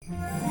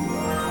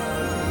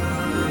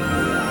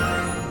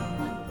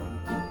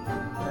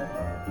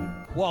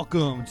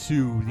Welcome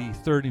to the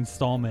third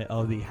installment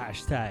of the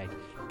hashtag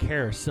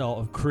Carousel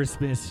of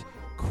Christmas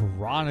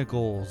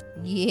Chronicles.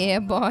 Yeah,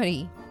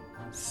 buddy.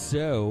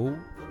 So,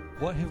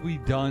 what have we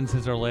done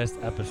since our last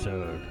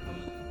episode?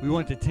 We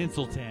went to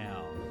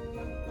Tinseltown.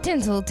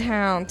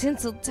 Tinseltown,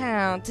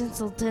 Tinseltown,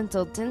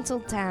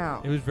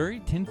 Tinseltown. It was very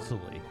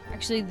tinselly.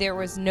 Actually, there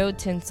was no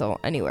tinsel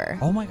anywhere.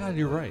 Oh my god,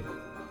 you're right.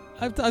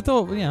 I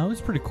thought, it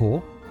was pretty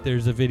cool.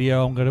 There's a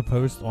video I'm going to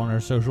post on our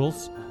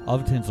socials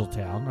of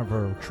Tinseltown, of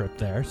our trip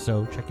there,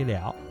 so check it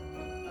out.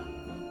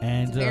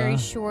 And It's a very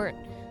short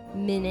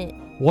video.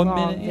 1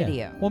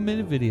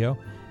 minute video.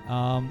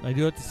 I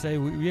do have to say,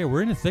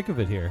 we're in the thick of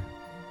it here.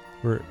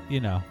 We're,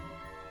 Yep.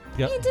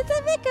 Into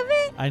the thick of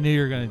it. I knew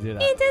you were going to do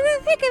that. Into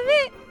the thick of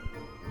it.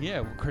 Yeah,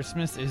 well,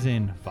 Christmas is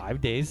in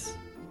 5 days.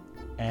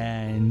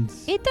 And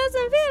It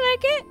doesn't feel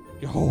like it.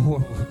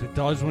 oh, it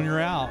does when you're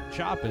out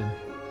shopping.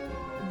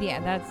 Yeah,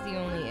 that's the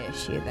only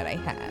issue that I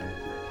had.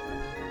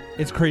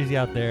 It's crazy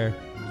out there.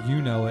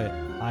 You know it.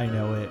 I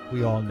know it.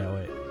 We all know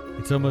it.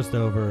 It's almost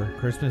over.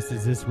 Christmas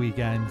is this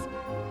weekend.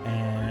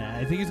 And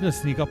I think it's going to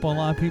sneak up on a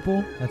lot of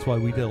people. That's why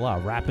we did a lot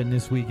of wrapping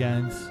this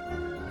weekend.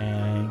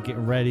 And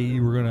getting ready.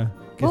 We're going to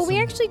get Well, we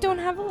actually don't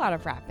have a lot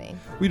of wrapping.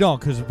 We don't,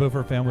 because both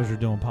our families are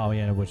doing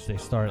Pollyanna, which they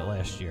started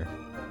last year.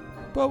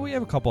 But we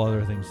have a couple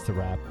other things to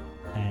wrap.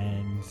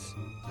 And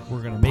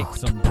we're going to make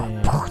some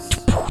things.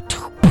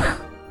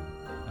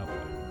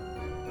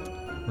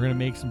 We're gonna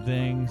make some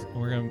things.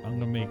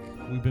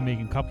 We've been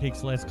making cupcakes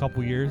the last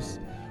couple years.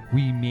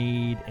 We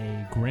made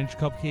a Grinch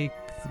cupcake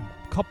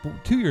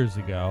 2 years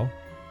ago,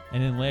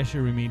 and then last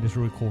year we made this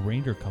really cool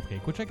reindeer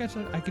cupcake, which I guess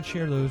I could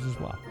share those as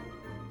well.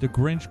 The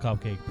Grinch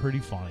cupcake, pretty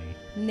funny.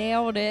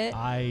 Nailed it.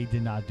 I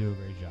did not do a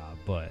great job,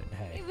 but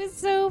hey, It was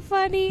so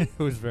funny. it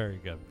was very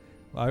good.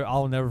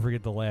 I'll never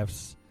forget the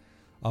laughs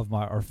of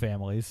our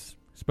families,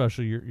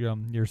 especially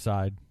your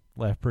side.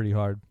 Laughed pretty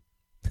hard.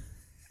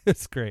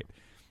 It's great,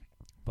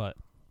 but.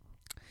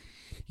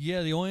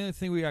 Yeah, the only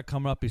thing we got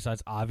coming up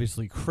besides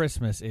obviously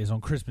Christmas is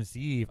on Christmas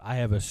Eve, I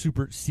have a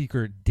super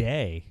secret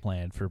day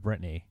planned for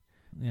Brittany.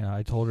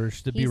 I told her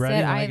to be ready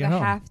when I get home. I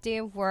have a half day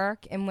of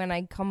work, and when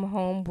I come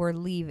home, we're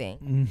leaving.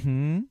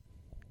 Mm-hmm.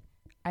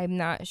 I'm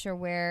not sure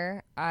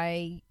where.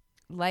 I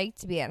like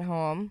to be at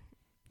home.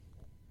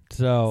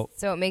 So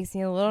it makes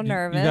me a little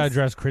nervous. You got to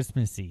dress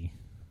Christmassy.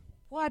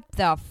 What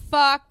the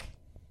fuck?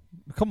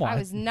 Come on. I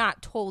was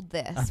not told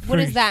this. What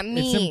does that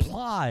mean? It's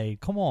implied.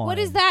 Come on. What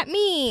does that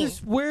mean?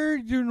 Just wear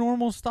your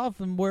normal stuff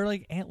and wear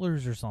like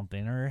antlers or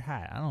something or a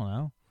hat. I don't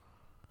know.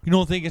 You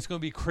don't think it's going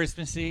to be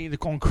Christmassy? They're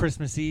calling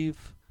Christmas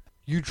Eve.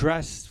 You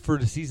dress for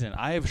the season.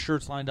 I have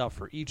shirts lined up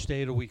for each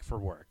day of the week for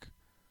work.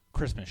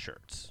 Christmas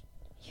shirts.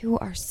 You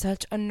are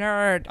such a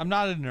nerd. I'm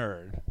not a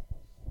nerd.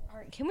 All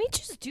right, can we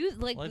just do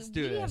Let's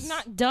do we this. have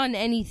not done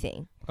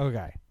anything.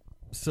 Okay.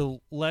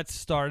 So let's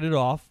start it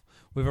off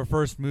with our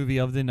first movie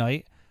of the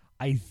night.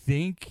 I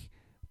think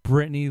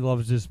Brittany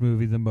loves this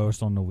movie the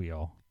most on the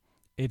wheel.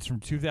 It's from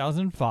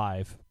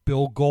 2005.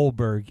 Bill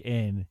Goldberg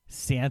in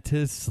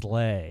Santa's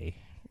Sleigh.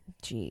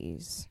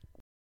 Jeez.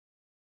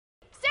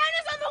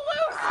 Santa's on the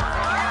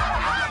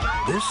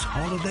loose! This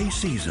holiday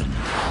season,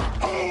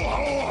 ho,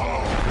 ho,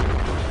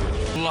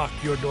 ho. Lock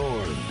your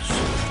doors.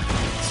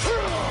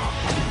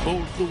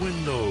 Bolt the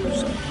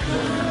windows.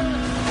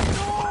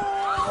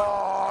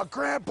 Oh,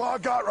 Grandpa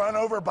got run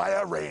over by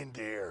a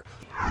reindeer.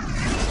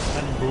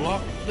 And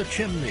block the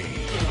chimney.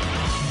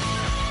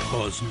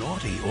 'Cause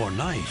naughty or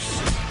nice,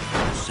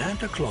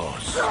 Santa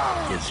Claus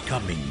is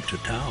coming to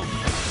town.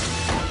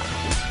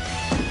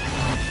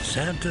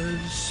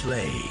 Santa's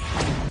Sleigh.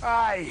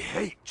 I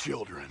hate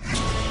children.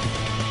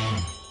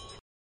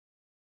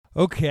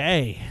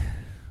 Okay.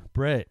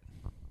 Britt.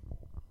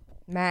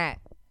 Matt.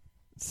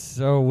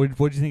 So what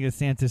do you think of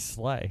Santa's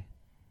Sleigh?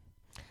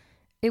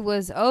 It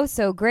was oh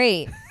so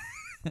great.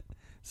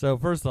 So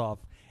first off,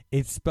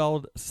 it's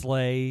spelled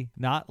sleigh,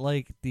 not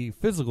like the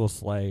physical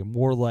sleigh,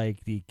 more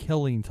like the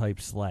killing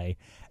type sleigh,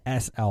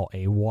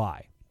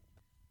 S-L-A-Y.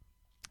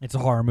 It's a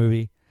horror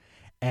movie,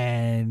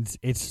 and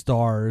it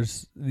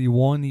stars the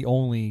one, the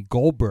only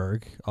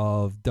Goldberg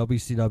of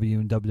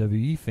WCW and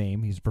WWE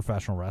fame. He's a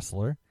professional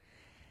wrestler,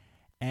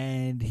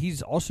 and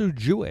he's also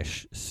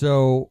Jewish,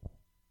 so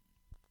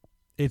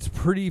it's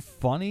pretty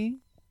funny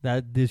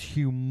that this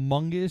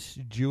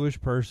humongous Jewish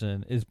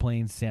person is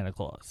playing Santa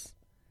Claus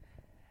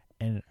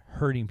and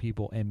hurting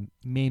people and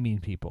maiming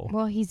people.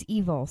 Well, he's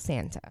evil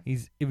Santa.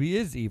 If he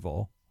is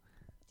evil.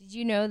 Did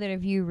you know that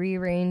if you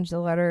rearrange the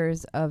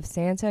letters of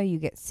Santa, you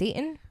get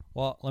Satan?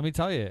 Well, let me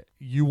tell you,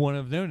 you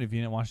wouldn't have known if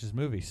you didn't watch this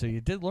movie. So you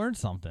did learn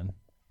something.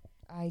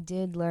 I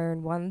did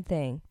learn one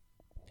thing.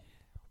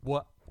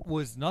 What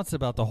was nuts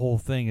about the whole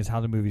thing is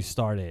how the movie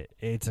started.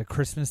 It's a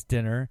Christmas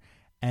dinner,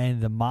 and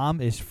the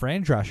mom is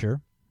Fran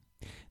Drescher.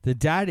 The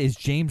dad is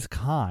James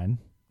Caan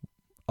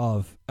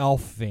of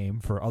Elf fame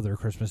for other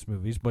Christmas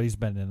movies, but he's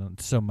been in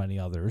so many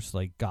others,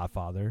 like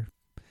Godfather.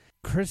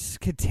 Chris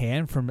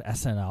Kattan from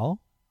SNL,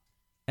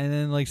 and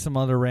then like some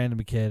other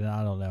random kid, and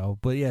I don't know.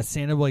 But yeah,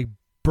 Santa like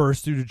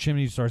bursts through the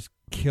chimney, starts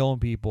killing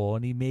people,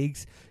 and he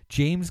makes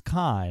James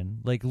Caan,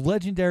 like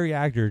legendary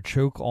actor,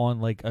 choke on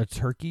like a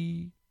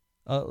turkey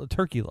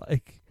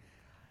leg.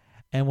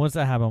 And once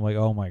that happened, I'm like,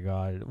 oh my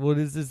God, what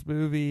is this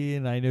movie?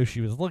 And I know she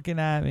was looking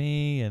at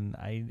me, and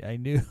I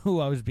knew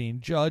I was being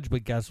judged,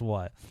 but guess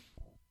what?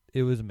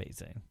 It was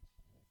amazing.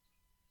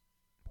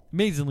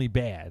 Amazingly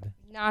bad.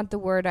 Not the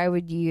word I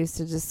would use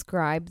to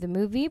describe the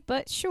movie,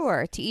 but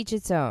sure, to each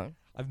its own.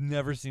 I've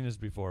never seen this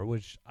before,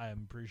 which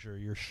I'm pretty sure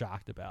you're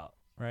shocked about,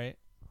 right?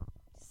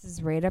 This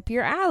is right up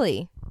your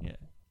alley. Yeah.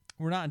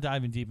 We're not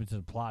diving deep into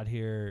the plot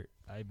here.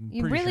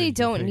 You really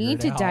don't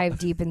need to dive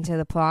deep into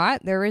the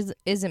plot. There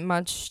isn't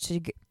much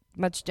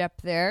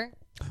depth there.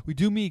 We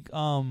do meet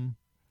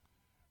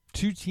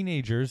two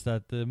teenagers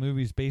that the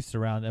movie's based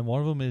around, and one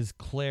of them is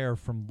Claire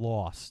from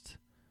Lost,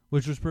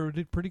 which was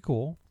pretty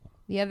cool.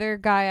 The other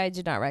guy I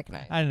did not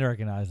recognize. I didn't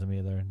recognize him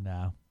either.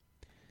 No.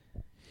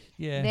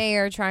 Yeah. They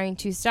are trying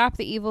to stop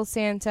the evil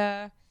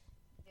Santa.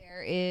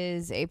 There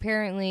is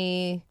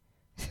apparently,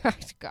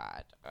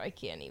 God, I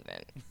can't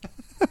even.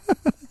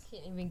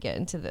 Can't even get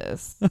into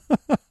this.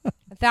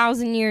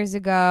 1,000 years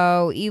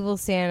ago, evil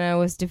Santa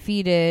was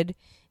defeated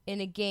in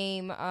a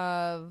game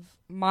of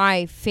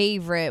my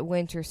favorite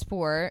winter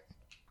sport,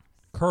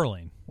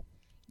 curling.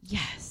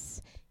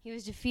 Yes. He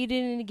was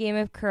defeated in a game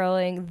of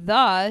curling.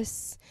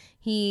 Thus,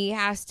 he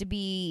has to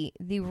be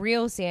the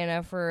real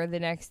Santa for the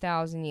next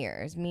 1,000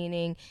 years,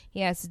 meaning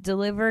he has to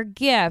deliver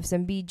gifts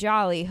and be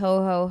jolly,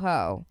 ho, ho,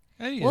 ho.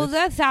 Well,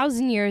 that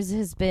 1,000 years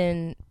has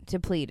been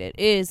depleted.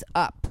 It is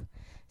up.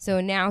 So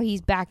now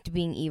he's back to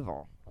being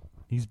evil.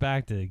 He's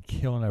back to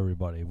killing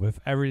everybody with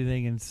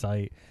everything in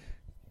sight.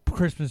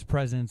 Christmas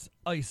presents,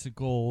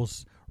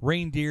 icicles,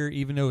 reindeer,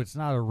 even though it's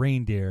not a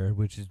reindeer,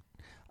 which is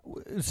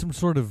some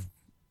sort of,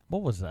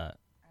 what was that?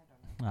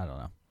 I don't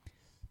know.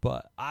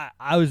 But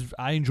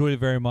I enjoyed it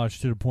very much,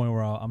 to the point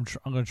where I'm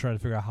going to try to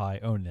figure out how I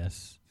own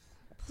this.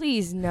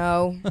 Please,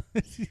 no.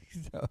 It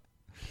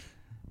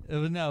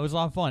was a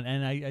lot of fun,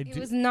 and it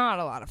was not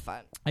a lot of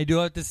fun. I do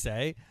have to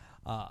say,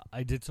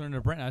 I did turn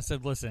to Brent and I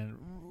said, listen,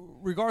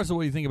 regardless of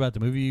what you think about the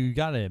movie, you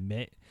got to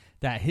admit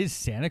that his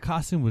Santa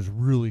costume was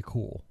really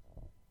cool.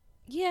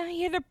 Yeah,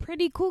 he had a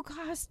pretty cool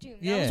costume.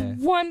 Yeah. That was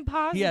one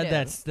positive. He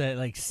had that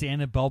like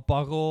Santa belt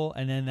buckle,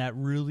 and then that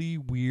really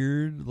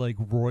weird like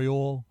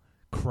royal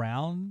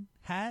crown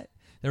hat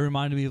that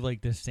reminded me of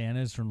like the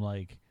Santas from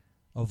like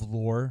of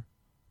lore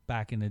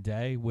back in the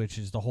day, which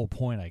is the whole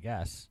point, I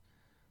guess.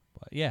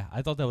 But yeah,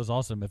 I thought that was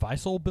awesome. If I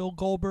saw Bill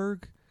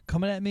Goldberg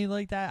coming at me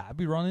like that, I'd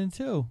be running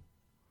too.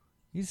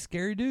 He's a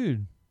scary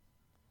dude.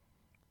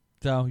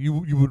 So you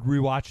would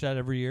rewatch that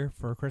every year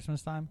for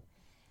Christmas time?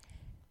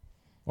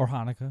 Or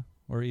Hanukkah?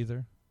 Or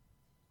either?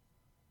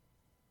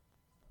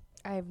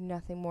 I have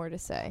nothing more to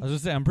say. I was going to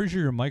say, I'm pretty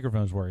sure your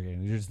microphone's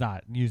working. You're just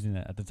not using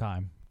it at the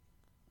time.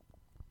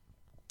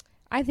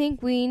 I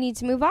think we need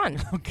to move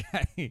on.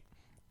 Okay.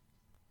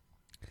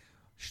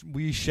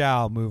 We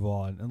shall move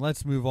on. And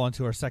let's move on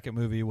to our second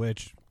movie,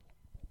 which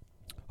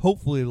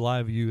hopefully a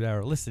lot of you that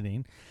are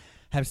listening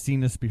have seen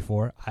this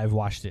before. I've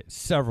watched it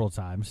several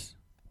times.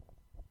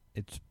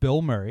 It's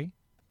Bill Murray,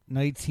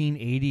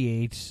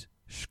 1988's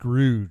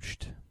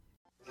Scrooged.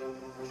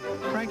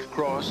 Frank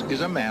Cross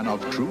is a man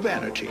of true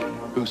vanity,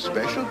 whose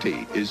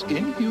specialty is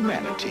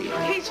inhumanity.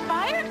 He's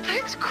fired?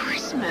 It's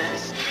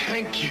Christmas.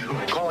 Thank you.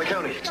 Call the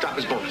county. Stop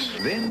his bonus.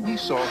 Then he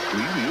saw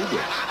 3 real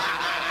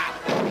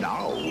ghosts.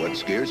 Now, what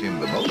scares him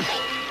the most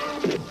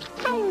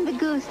I'm the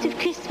ghost of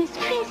Christmas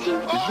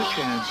present. is the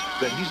chance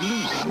that he's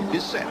losing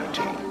his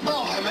sanity.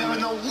 Oh, I'm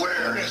having the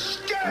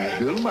weirdest day.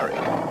 Bill Murray,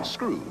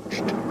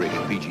 Scrooged,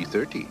 rated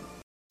PG-13.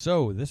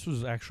 So this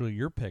was actually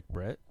your pick,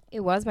 Britt.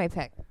 It was my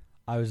pick.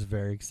 I was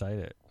very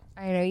excited.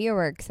 I know you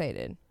were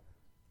excited.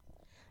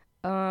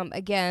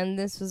 Again,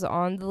 this was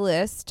on the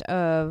list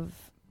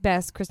of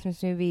best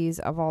Christmas movies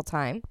of all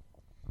time.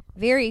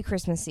 Very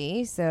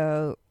Christmassy,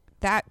 so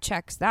that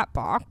checks that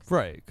box.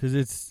 Right, because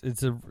it's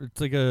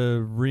like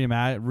a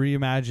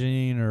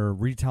reimagining or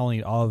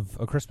retelling of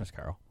A Christmas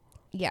Carol.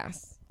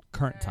 Yes.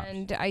 Current times.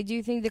 And I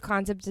do think the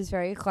concept is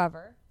very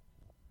clever.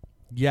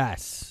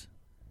 Yes.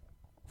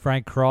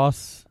 Frank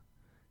Cross.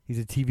 He's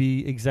a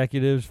TV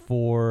executive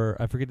for,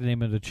 I forget the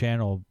name of the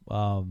channel,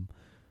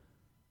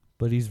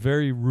 but he's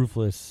very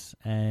ruthless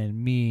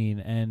and mean,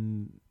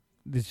 and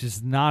it's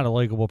just not a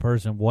likable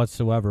person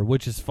whatsoever,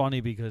 which is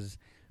funny because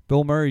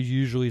Bill Murray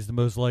usually is the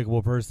most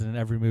likable person in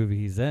every movie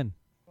he's in.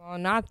 Well,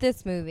 not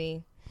this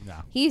movie. No.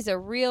 He's a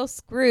real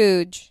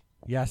Scrooge.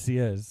 Yes, he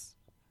is.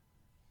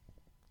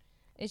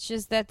 It's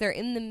just that they're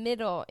in the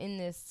middle in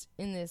this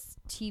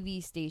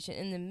TV station,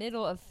 in the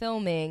middle of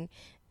filming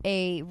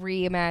a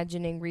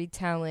reimagining,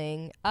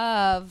 retelling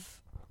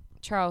of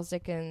Charles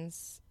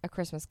Dickens' A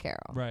Christmas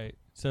Carol. Right.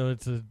 So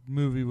it's a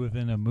movie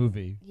within a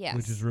movie, Yes.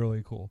 which is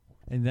really cool.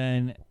 And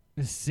then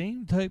the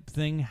same type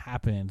thing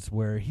happens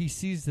where he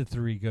sees the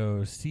 3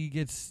 ghosts. He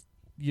gets,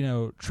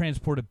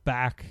 transported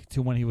back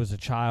to when he was a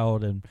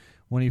child and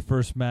when he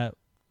first met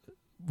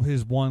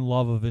his one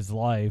love of his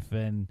life.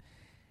 And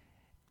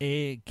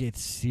It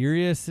gets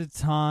serious at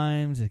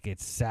times. It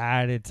gets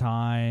sad at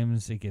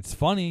times. It gets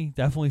funny,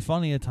 definitely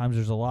funny at times.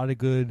 There's a lot of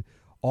good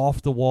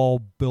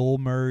off-the-wall Bill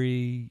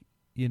Murray,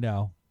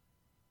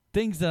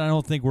 things that I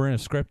don't think were in a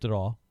script at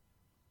all.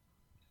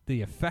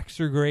 The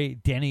effects are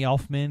great. Danny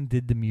Elfman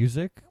did the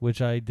music,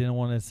 which I didn't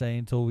want to say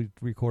until we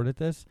recorded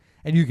this.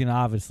 And you can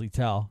obviously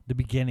tell the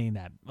beginning,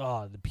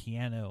 the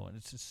piano, and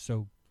it's just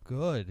so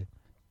good.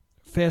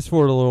 Fast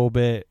forward a little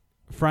bit.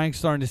 Frank's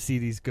starting to see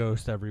these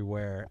ghosts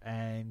everywhere,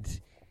 and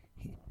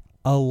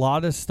a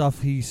lot of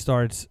stuff he's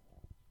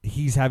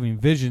having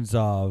visions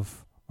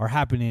of are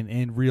happening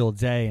in real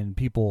day, and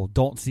people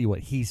don't see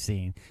what he's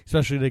seeing,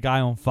 especially the guy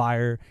on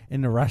fire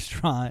in the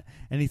restaurant,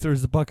 and he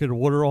throws the bucket of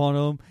water on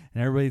him,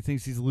 and everybody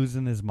thinks he's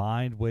losing his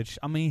mind, which,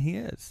 he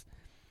is.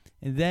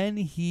 And then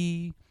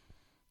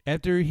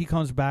after he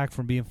comes back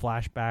from being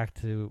flashback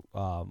to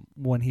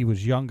when he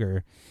was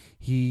younger,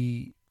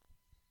 he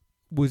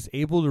was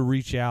able to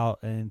reach out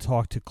and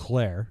talk to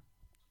Claire,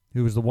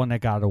 who was the one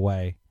that got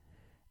away,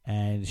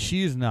 and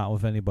she is not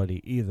with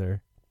anybody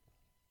either.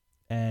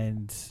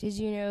 And did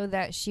you know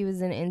that she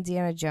was in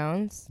Indiana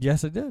Jones?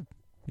 Yes, I did.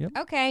 Yep.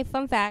 Okay,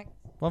 fun fact.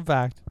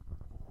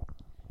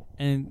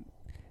 And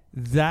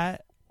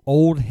that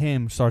old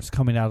him starts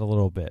coming out a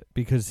little bit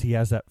because he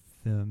has that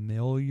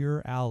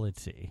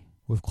familiarity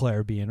with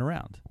Claire being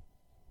around.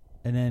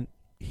 And then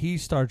he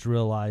starts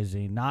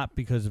realizing, not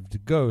because of the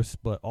ghost,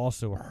 but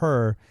also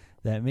her,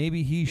 that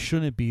maybe he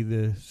shouldn't be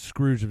the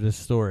Scrooge of this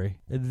story.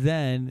 And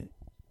then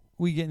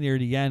we get near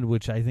the end,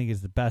 which I think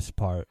is the best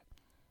part.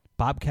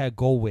 Bobcat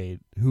Goldthwait,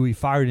 who he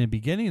fired in the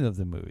beginning of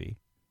the movie,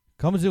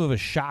 comes in with a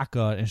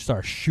shotgun and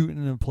starts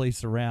shooting the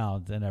place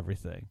around and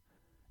everything.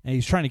 And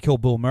he's trying to kill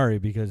Bill Murray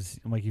because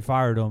he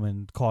fired him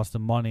and cost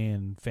him money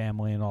and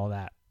family and all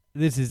that.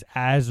 This is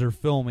as they're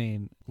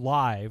filming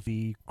live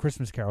the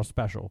Christmas Carol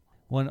special.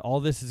 When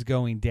all this is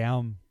going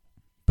down,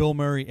 Bill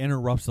Murray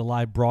interrupts the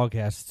live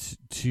broadcast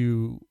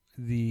to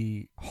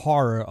the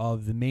horror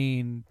of the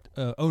main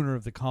owner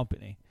of the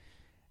company.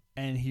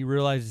 And he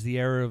realizes the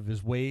error of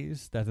his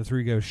ways that the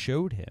three ghosts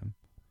showed him.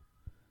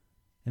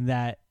 And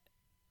that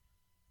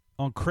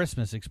on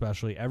Christmas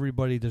especially,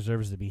 everybody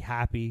deserves to be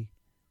happy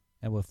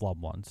and with loved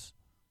ones.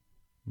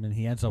 And then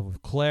he ends up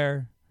with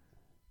Claire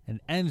and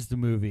ends the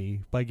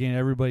movie by getting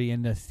everybody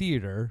in the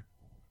theater,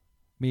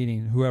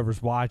 meaning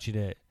whoever's watching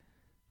it,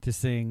 to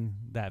sing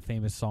that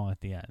famous song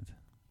at the end.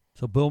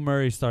 So Bill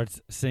Murray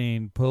starts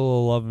singing "Put a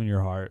Little Love in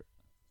Your Heart"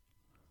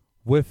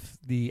 with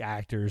the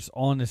actors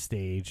on the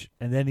stage,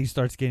 and then he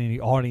starts getting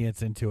the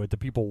audience into it, the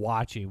people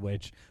watching,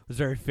 which was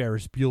very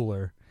Ferris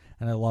Bueller,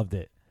 and I loved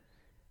it.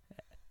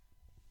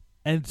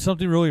 And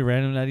something really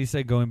random that he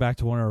said, going back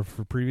to one of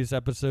our previous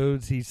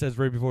episodes, he says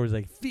right before, he's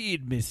like,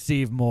 "Feed me,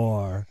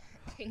 Seymour."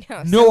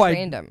 I know,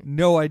 random.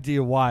 No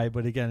idea why,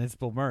 but again, it's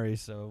Bill Murray,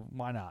 so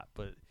why not?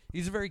 But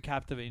he's a very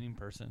captivating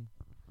person.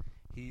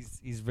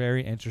 He's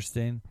very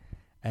interesting,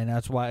 and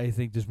that's why I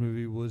think this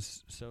movie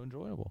was so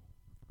enjoyable.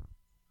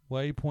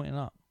 Why are you pointing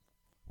up?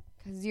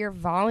 Because your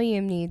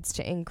volume needs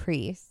to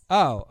increase.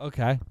 Oh,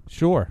 okay.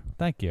 Sure.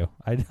 Thank you.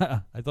 I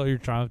thought you were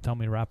trying to tell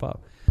me to wrap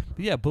up.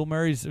 But yeah, Bill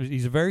Murray's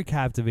he's a very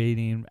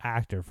captivating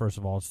actor, first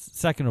of all.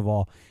 Second of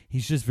all,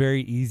 he's just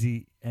very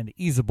easy and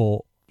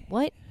easeable.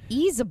 What?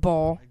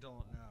 Easeable? I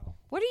don't know.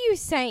 What are you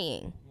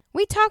saying?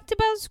 We talked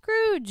about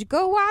Scrooge.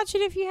 Go watch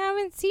it if you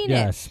haven't seen it.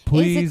 Yes,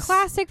 please. It's a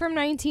classic from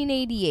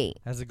 1988.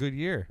 Has a good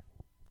year.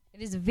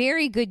 It is a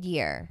very good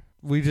year.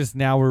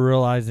 We're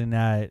realizing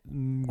that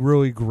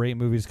really great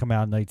movies come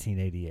out in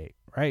 1988,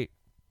 right?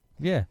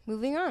 Yeah.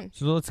 Moving on.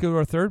 So let's go to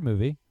our third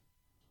movie.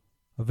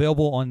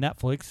 Available on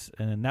Netflix,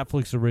 and a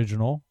Netflix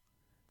original,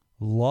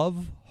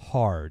 Love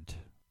Hard.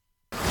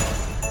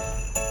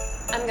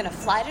 I'm going to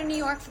fly to New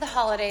York for the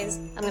holidays,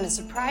 I'm going to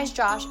surprise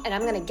Josh, and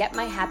I'm going to get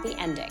my happy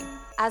ending.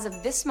 As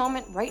of this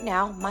moment right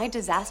now, my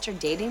disaster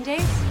dating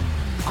days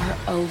are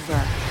over.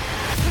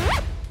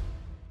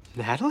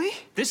 Natalie?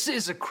 This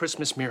is a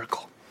Christmas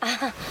miracle.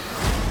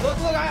 Look,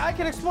 I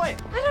can explain.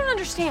 I don't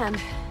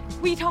understand.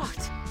 We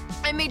talked.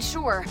 I made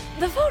sure.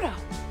 The photo.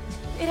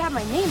 It had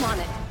my name on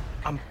it.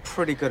 I'm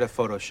pretty good at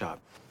Photoshop.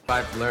 If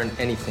I've learned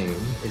anything,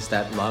 is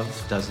that love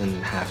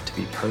doesn't have to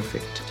be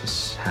perfect. It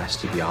just has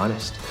to be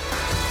honest.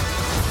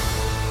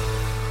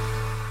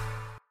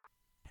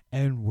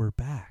 And we're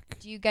back.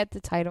 Do you get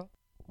the title?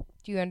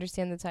 Do you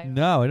understand the title?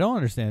 No, I don't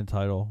understand the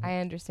title. I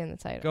understand the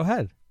title. Go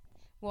ahead.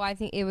 Well, I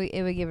think it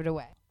would give it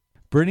away.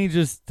 Brittany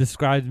just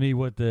described me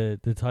what the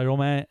title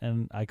meant,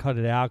 and I cut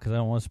it out because I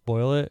don't want to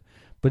spoil it.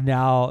 But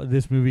now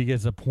this movie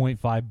gets a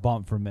 0.5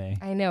 bump from me.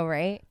 I know,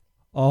 right?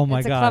 Oh, my God.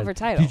 It's a God. clever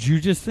title. Did you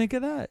just think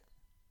of that?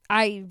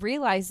 I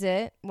realized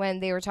it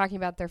when they were talking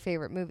about their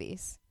favorite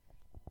movies.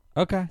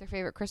 Okay. Their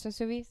favorite Christmas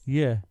movies?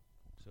 Yeah.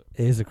 So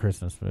it is a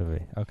Christmas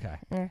movie. Okay.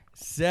 Yeah.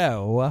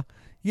 So,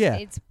 yeah.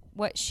 It's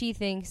what she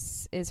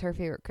thinks is her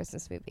favorite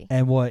Christmas movie.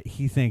 And what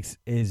he thinks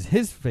is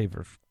his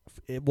favorite.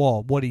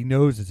 Well, what he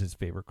knows is his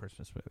favorite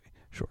Christmas movie.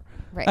 Sure.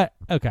 Right.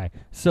 Okay.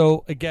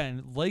 So,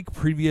 again, like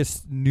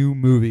previous new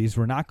movies,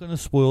 we're not going to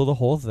spoil the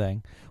whole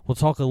thing. We'll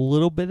talk a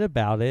little bit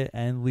about it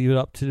and leave it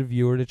up to the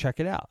viewer to check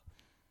it out.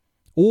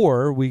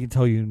 Or we can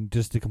tell you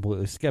just to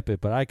completely skip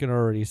it, but I can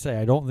already say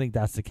I don't think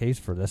that's the case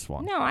for this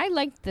one. No, I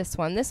liked this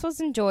one. This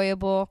was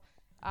enjoyable.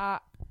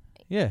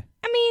 Yeah.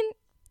 I mean,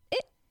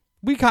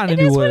 We kind of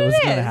knew what was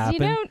going to is, happen. you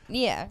know?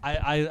 Yeah.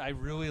 I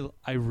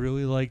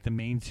really like the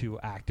main two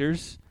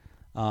actors,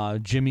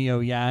 Jimmy O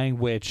Yang,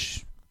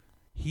 which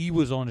he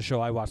was on a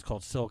show I watched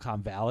called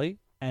Silicon Valley,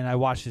 and I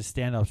watched his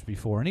stand-ups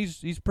before, and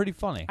he's pretty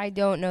funny. I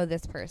don't know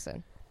this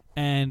person.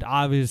 And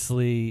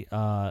obviously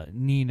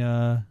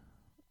Nina,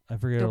 I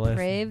forget her last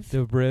name,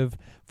 Dobrev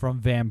from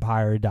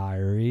Vampire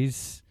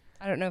Diaries,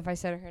 I don't know if I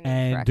said her name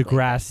and correctly.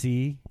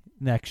 Degrassi,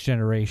 Next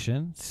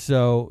Generation.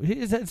 So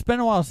it's been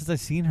a while since I've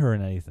seen her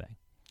in anything.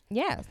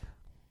 Yeah.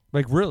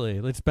 Like, really,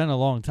 it's been a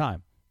long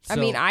time. I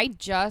mean, I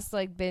just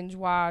binge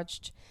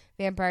watched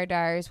Vampire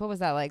Diaries. What was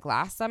that,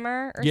 last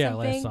summer or something? Yeah,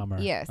 last summer.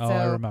 Yeah, so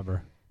I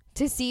remember.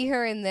 To see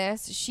her in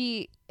this,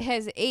 she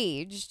has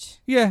aged.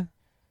 Yeah,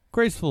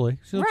 gracefully.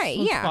 She looks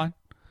fine.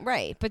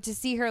 Right, but to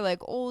see her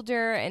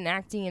older and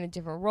acting in a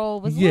different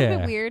role was a little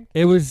bit weird.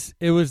 It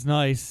was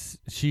nice.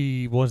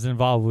 She was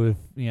involved with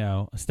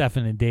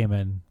Stefan and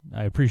Damon.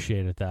 I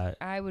appreciated that.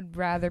 I would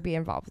rather be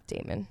involved with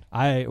Damon.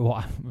 I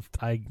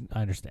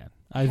understand.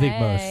 I think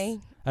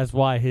most. That's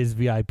why his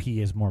VIP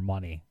is more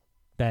money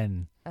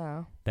than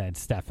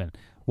Stefan.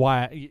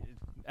 Why?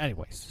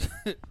 Anyways,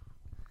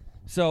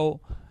 so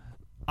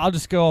I'll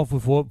just go off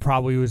with what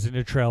probably was in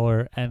the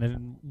trailer and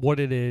then what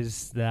it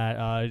is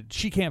that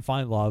she can't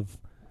find love.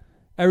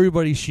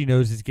 Everybody she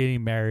knows is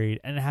getting married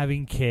and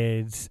having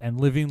kids and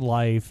living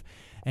life,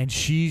 and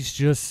she's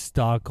just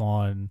stuck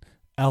on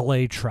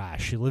LA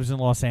trash. She lives in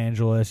Los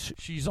Angeles.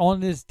 She's on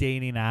this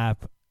dating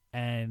app,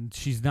 and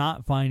she's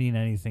not finding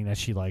anything that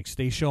she likes.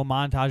 They show a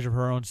montage of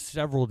her on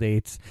several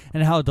dates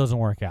and how it doesn't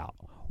work out,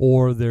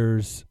 or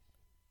there's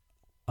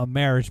a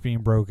marriage being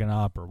broken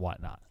up or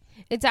whatnot.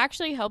 It's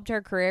actually helped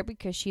her career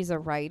because she's a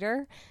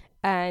writer,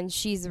 and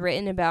she's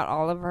written about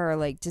all of her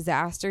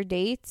disaster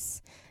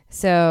dates.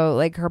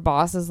 So, her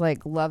boss is,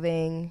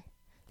 loving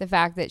the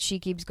fact that she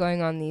keeps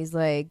going on these,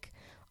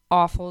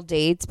 awful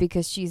dates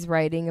because she's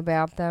writing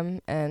about them.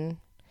 And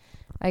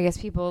I guess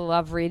people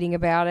love reading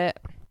about it.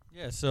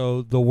 Yeah,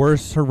 so the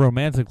worse her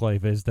romantic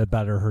life is, the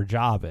better her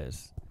job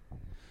is.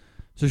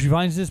 So she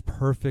finds this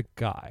perfect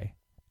guy,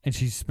 and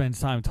she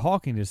spends time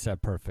talking to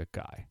that perfect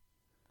guy.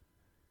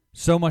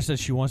 So much that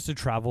she wants to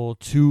travel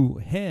to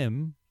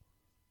him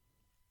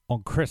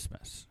on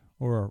Christmas,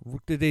 or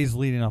the days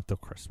leading up to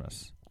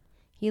Christmas.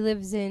 He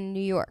lives in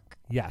New York.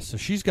 Yeah, so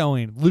she's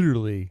going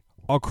literally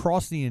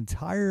across the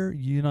entire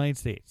United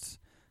States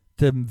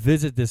to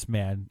visit this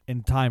man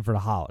in time for the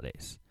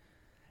holidays.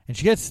 And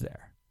she gets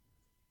there.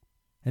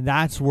 And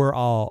that's where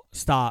I'll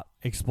stop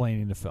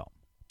explaining the film.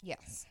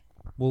 Yes.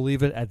 We'll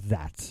leave it at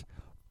that.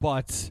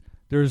 But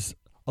there's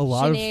a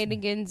lot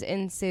shenanigans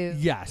ensue.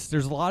 Yes,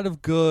 there's a lot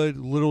of good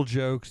little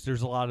jokes.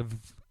 There's a lot of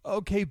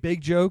okay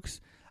big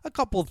jokes. A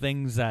couple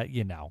things that,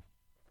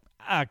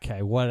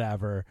 okay,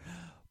 whatever.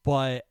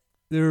 But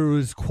there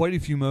was quite a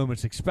few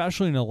moments,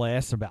 especially in the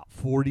last about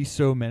 40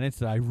 so minutes,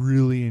 that I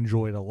really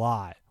enjoyed a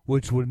lot,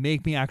 which would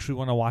make me actually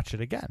want to watch it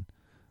again.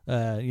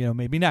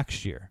 Maybe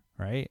next year,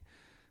 right?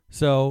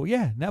 So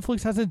yeah,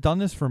 Netflix hasn't done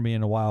this for me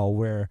in a while,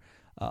 where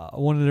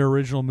one of their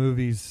original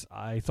movies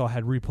I thought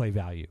had replay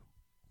value,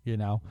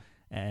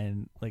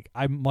 and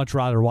I'd much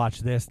rather watch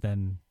this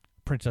than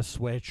Princess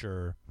Switch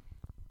or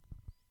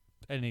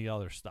any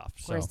other stuff.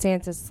 So. Or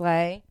Santa's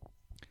Sleigh.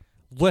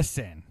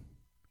 Listen.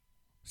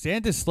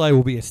 Santa's sleigh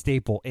will be a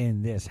staple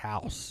in this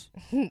house.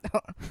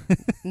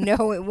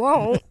 No, it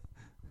won't.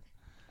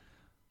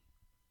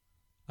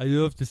 I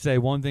do have to say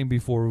one thing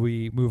before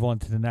we move on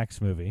to the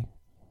next movie.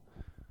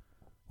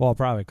 Well,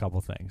 probably a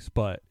couple things.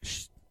 But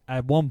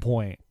at one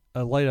point,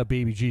 a light up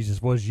baby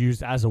Jesus was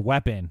used as a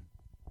weapon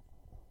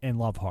in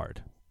Love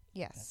Hard.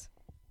 Yes.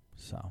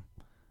 So,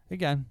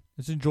 again,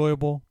 it's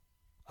enjoyable.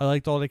 I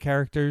liked all the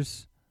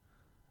characters.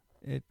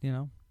 It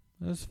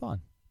was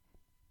fun.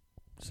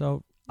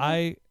 So,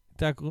 I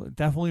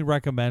definitely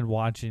recommend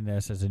watching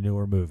this as a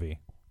newer movie.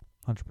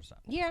 100%.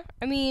 Yeah,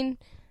 I mean,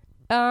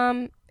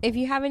 if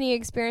you have any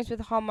experience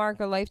with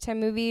Hallmark or Lifetime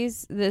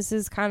movies, this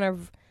is kind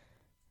of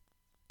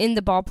in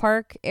the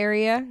ballpark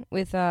area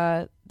with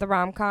the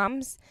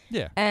rom-coms.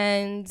 Yeah.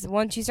 And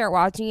once you start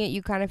watching it,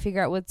 you kind of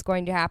figure out what's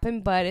going to happen,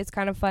 but it's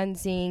kind of fun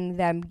seeing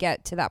them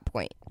get to that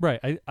point.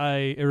 Right.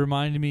 It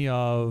reminded me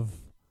of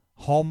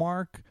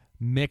Hallmark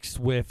mixed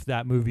with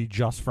that movie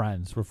Just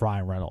Friends with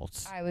Ryan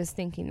Reynolds. I was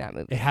thinking that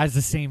movie. It has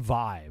the same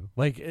vibe,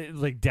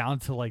 like down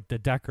to the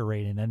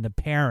decorating and the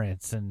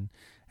parents and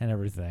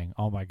everything.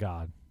 Oh my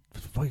God,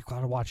 you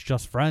gotta watch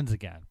Just Friends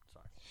again.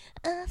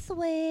 Sorry. I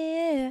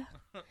swear,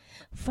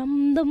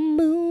 from the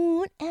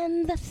moon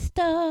and the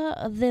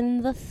stars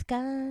in the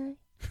sky.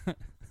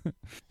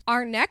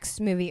 Our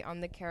next movie on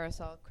the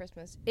Carousel of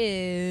Christmas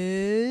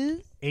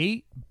is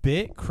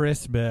 8-Bit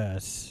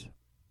Christmas.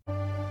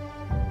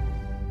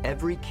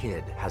 Every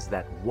kid has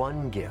that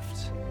one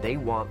gift they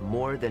want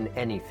more than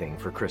anything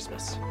for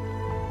Christmas.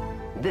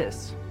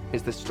 This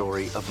is the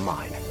story of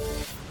mine.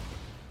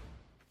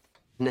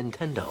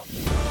 Nintendo.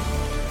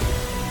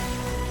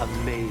 A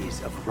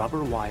maze of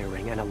rubber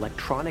wiring and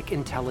electronic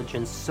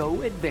intelligence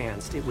so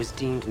advanced it was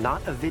deemed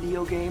not a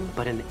video game,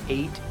 but an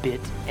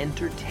 8-bit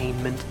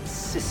entertainment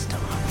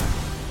system.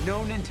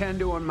 No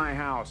Nintendo in my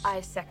house. I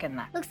second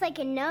that. Looks like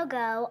a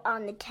no-go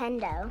on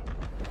Nintendo.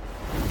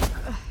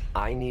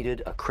 I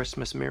needed a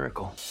Christmas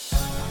miracle.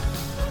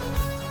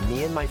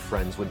 Me and my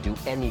friends would do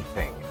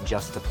anything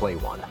just to play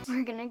one.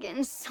 We're gonna get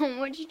in so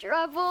much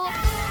trouble.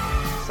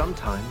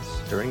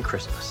 Sometimes, during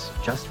Christmas,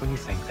 just when you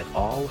think that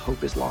all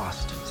hope is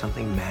lost,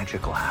 something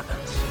magical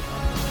happens.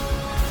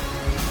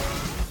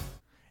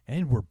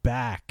 And we're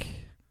back.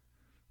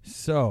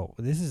 So,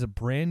 this is a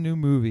brand new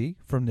movie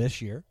from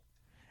this year.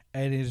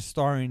 And it is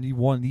starring the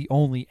one, the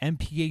only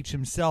MPH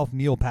himself,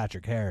 Neil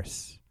Patrick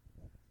Harris.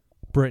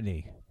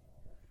 Brittany.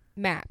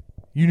 Matt.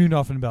 You knew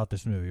nothing about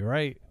this movie,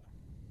 right?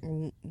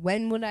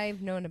 When would I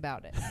have known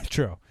about it?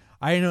 True.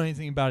 I didn't know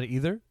anything about it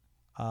either.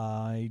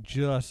 I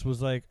just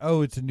was like,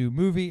 oh, it's a new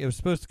movie. It was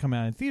supposed to come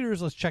out in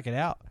theaters. Let's check it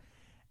out.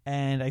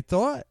 And I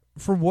thought,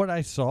 from what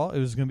I saw, it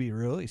was going to be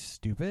really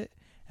stupid.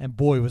 And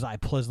boy, was I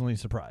pleasantly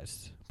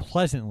surprised.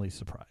 Pleasantly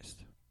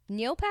surprised.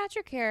 Neil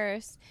Patrick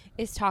Harris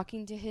is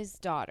talking to his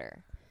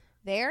daughter.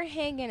 They're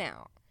hanging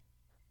out,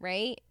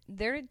 right?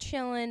 They're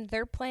chilling.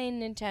 They're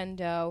playing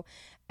Nintendo.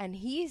 And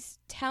he's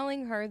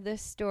telling her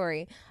this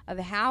story of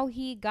how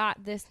he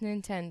got this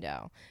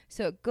Nintendo.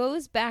 So it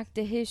goes back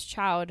to his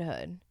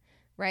childhood,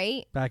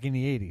 right? Back in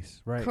the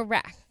 80s, right?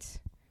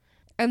 Correct.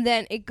 And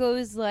then it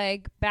goes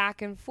like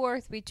back and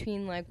forth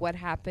between like what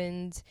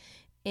happened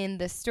in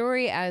the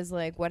story as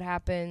like what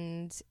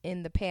happened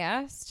in the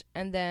past.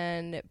 And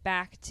then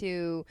back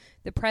to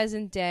the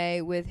present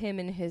day with him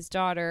and his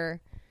daughter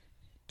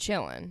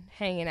chilling,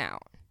 hanging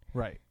out.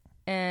 Right.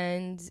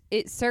 And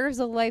it serves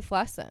a life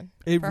lesson.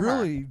 It for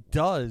really her.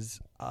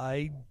 does.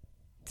 I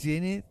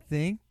didn't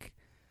think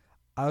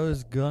I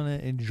was going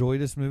to enjoy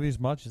this movie as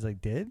much as I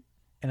did.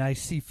 And I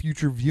see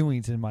future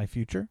viewings in my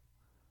future.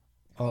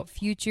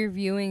 Future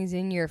viewings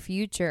in your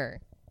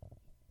future.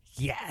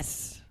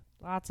 Yes.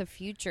 Lots of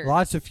futures.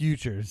 Lots of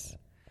futures.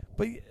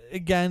 But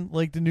again,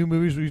 like the new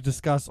movies we've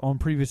discussed on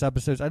previous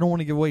episodes, I don't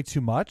want to give away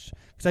too much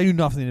because I knew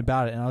nothing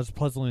about it and I was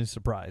pleasantly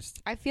surprised.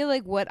 I feel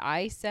like what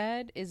I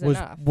said is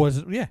enough.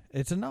 Yeah,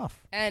 it's enough.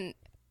 And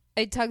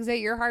it tugs at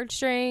your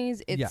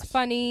heartstrings. It's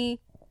funny.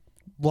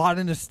 A lot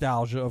of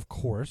nostalgia, of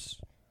course.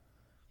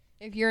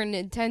 If you're a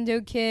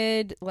Nintendo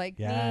kid like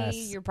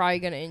me, you're probably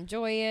going to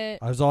enjoy it.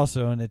 I was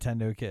also a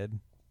Nintendo kid.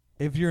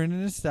 If you're into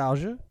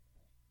nostalgia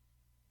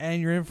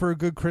and you're in for a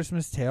good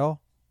Christmas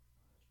tale,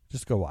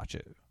 just go watch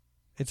it.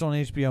 It's on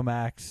HBO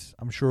Max.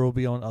 I'm sure it'll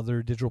be on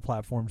other digital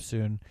platforms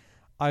soon.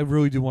 I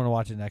really do want to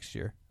watch it next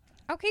year.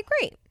 Okay,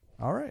 great.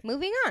 All right.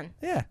 Moving on.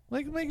 Yeah,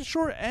 like make it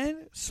short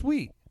and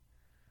sweet.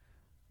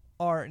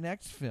 Our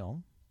next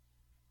film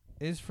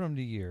is from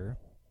the year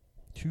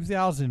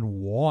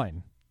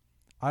 2001.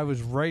 I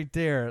was right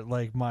there,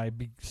 like my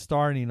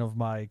starting of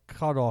my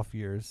cutoff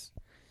years.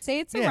 Say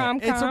it's a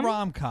rom-com. It's a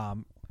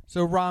rom-com.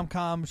 So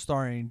rom-com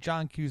starring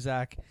John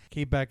Cusack,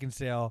 Kate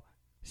Beckinsale,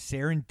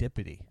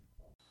 Serendipity.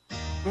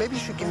 Maybe you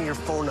should give me your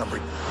phone number.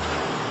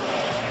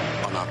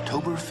 On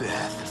October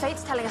 5th.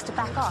 Fate's telling us to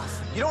back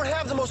off. You don't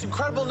have the most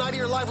incredible night of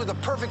your life with a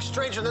perfect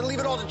stranger and then leave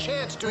it all to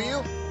chance, do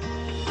you?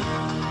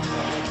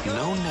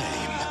 No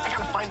name. I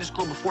gotta find this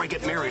girl before I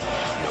get married.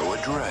 No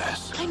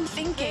address. I'm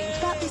thinking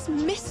about this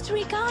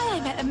mystery guy I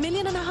met 1.5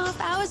 million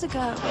hours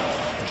ago.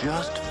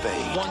 Just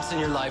fate. Once in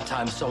your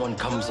lifetime, someone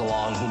comes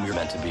along whom you're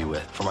meant to be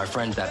with. For my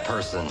friend, that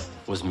person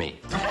was me.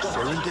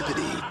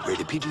 Serendipity.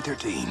 Rated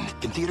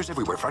PG-13. In theaters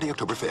everywhere, Friday,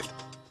 October 5th.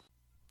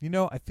 You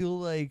know, I feel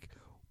like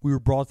we were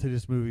brought to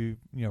this movie,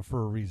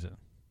 for a reason.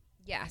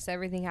 Yes,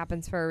 everything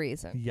happens for a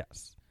reason.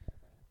 Yes.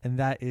 And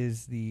that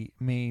is the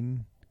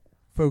main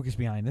focus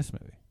behind this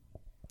movie.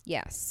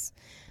 Yes.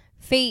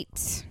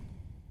 Fate,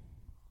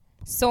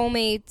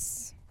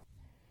 soulmates,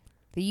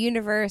 the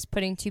universe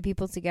putting two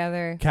people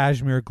together.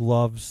 Cashmere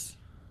gloves.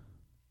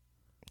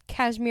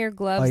 Cashmere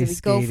gloves that we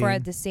go for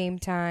at the same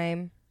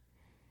time.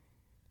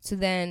 So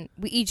then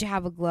we each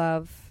have a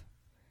glove.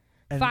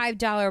 And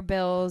 $5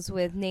 bills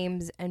with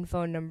names and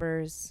phone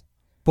numbers.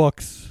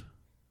 Books.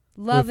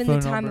 Love in the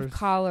Time of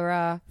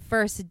Cholera,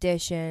 first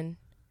edition,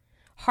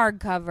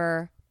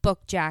 hardcover,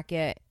 book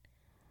jacket,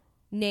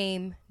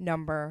 name,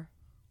 number.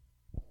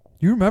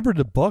 You remember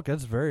the book?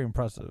 That's very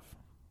impressive.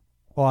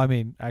 Well, I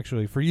mean,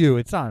 actually, for you,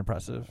 it's not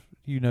impressive.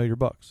 You know your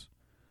books.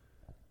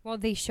 Well,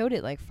 they showed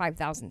it like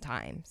 5,000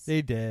 times.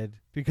 They did,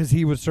 because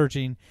he was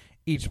searching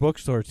each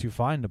bookstore to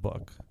find the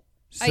book.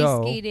 Ice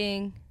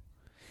skating.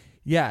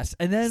 Yes,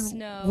 and then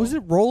snow. Was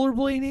it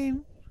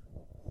rollerblading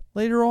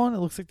later on? It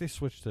looks like they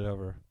switched it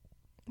over.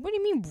 What do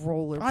you mean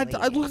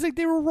rollerblading? It looks like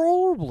they were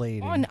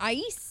rollerblading. On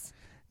ice?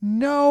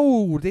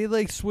 No,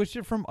 they switched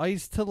it from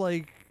ice to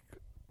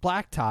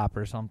blacktop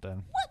or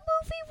something. What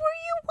movie were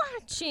you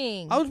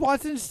watching? I was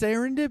watching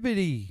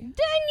Serendipity. Then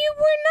you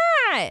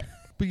were not.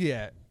 But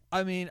yeah,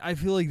 I mean, I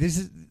feel like this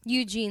is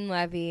Eugene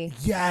Levy.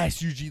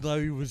 Yes, Eugene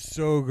Levy was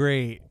so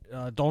great.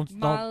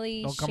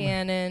 Molly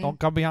Shannon. Don't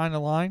come behind the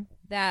line.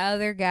 That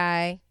other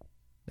guy.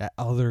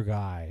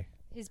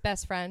 His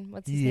best friend.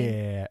 What's his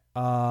name?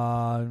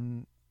 Yeah.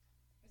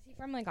 Is he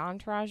from like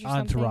Entourage or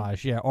something?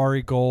 Entourage, yeah.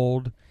 Ari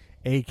Gold,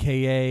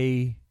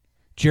 a.k.a.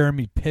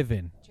 Jeremy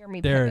Piven.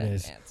 There it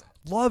is.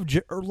 Love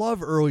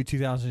early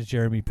 2000s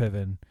Jeremy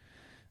Piven.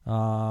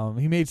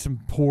 He made some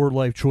poor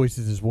life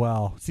choices as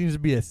well. Seems to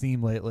be a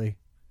theme lately.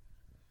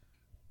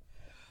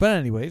 But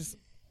anyways,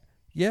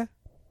 yeah,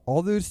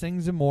 all those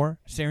things and more.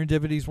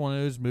 Serendipity is one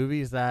of those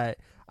movies that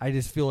I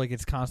just feel like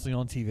it's constantly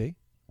on TV.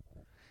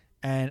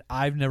 And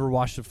I've never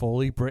watched it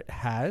fully. Britt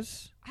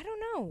has. I don't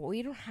know.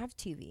 We don't have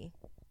TV.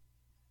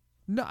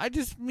 No, I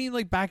just mean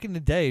like back in the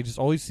day. It just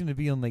always seemed to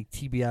be on like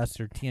TBS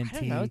or TNT. I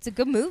don't know. It's a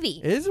good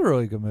movie. It is a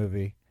really good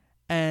movie.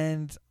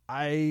 And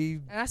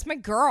that's my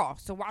girl,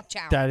 so watch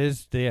out. That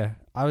is, yeah.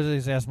 I was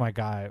going to ask my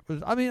guy.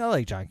 I mean, I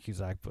like John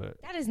Cusack,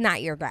 but... That is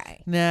not your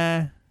guy.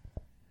 Nah.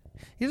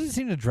 He doesn't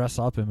seem to dress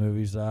up in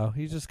movies, though.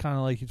 He's just kind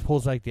of like, he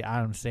pulls like the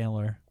Adam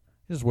Sandler.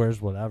 He just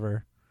wears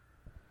whatever.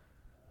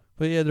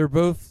 But yeah, they're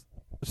both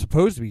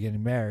supposed to be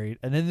getting married.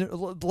 And then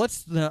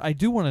I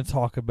do want to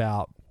talk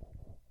about,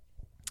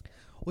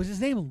 was his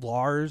name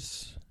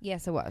Lars?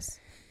 Yes, it was.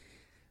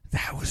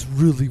 That was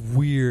really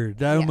weird.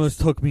 That almost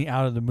took me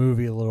out of the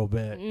movie a little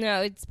bit. No,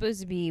 it's supposed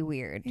to be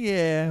weird.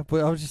 Yeah,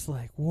 but I was just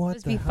like, what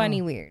It's supposed to be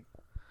funny weird.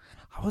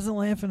 I wasn't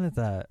laughing at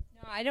that.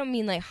 No, I don't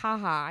mean like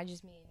haha. I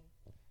just mean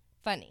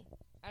funny.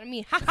 I don't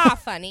mean haha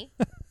funny.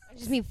 I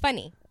just mean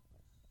funny.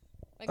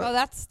 Like, oh,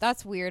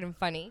 that's weird and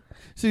funny.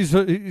 So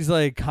he's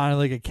like kind of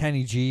like a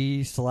Kenny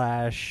G /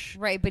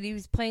 Right, but he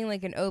was playing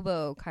like an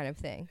oboe kind of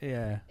thing.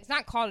 Yeah. It's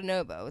not called an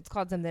oboe. It's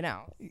called something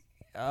else.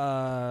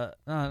 Not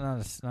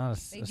a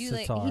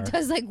sitar. He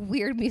does like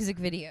weird music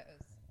videos.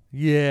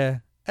 Yeah,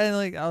 and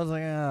like I was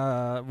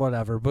like,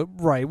 whatever. But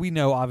right, we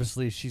know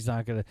obviously she's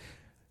not gonna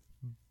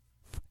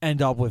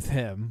end up with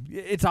him.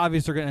 It's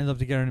obvious they're gonna end up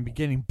together in the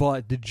beginning,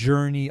 but the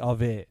journey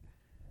of it.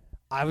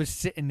 I was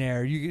sitting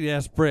there. You could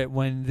ask Britt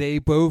when they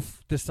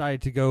both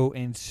decided to go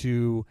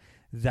into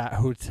that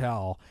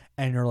hotel,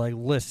 and they're like,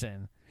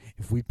 "Listen,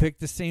 if we pick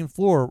the same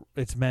floor,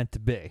 it's meant to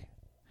be."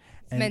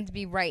 It's meant to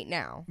be right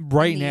now.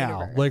 Right now.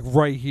 Universe. Like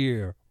right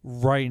here.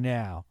 Right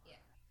now. Yeah.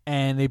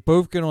 And they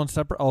both get on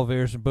separate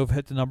elevators and both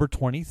hit the number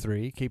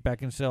 23. Kate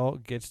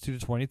Beckinsale gets to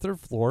the 23rd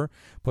floor.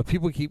 But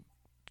people keep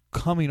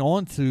coming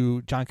on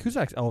to John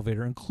Cusack's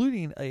elevator,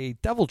 including a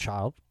devil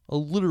child. A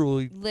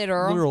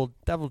literal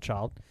devil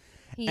child.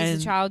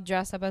 He's a child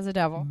dressed up as a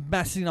devil.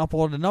 Messing up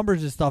all the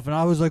numbers and stuff. And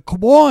I was like,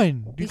 come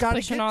on. He's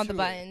pushing all the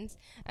buttons.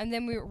 And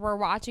then we're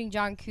watching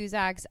John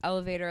Cusack's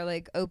elevator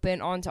like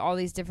open onto all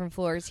these different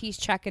floors. He's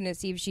checking to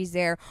see if she's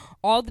there.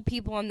 All the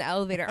people on the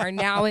elevator are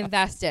now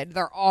invested.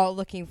 They're all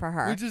looking for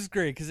her. Which is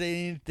great because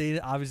they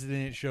obviously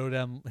didn't show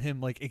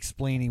him like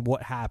explaining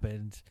what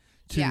happened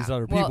to these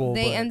other people. Well,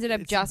 they ended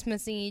up just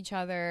missing each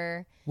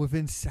other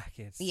within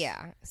seconds.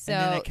 Yeah.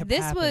 So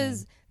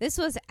this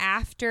was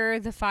after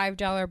the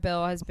 $5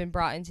 bill has been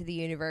brought into the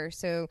universe.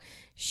 So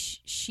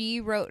he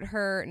wrote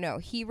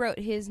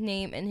his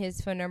name and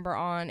his phone number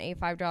on a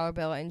 $5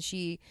 bill, and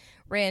she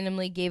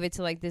randomly gave it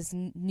to like this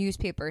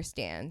newspaper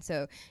stand.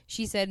 So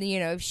she said,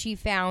 if she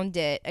found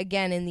it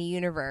again in the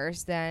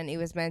universe, then it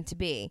was meant to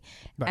be.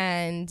 Right.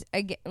 And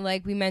again,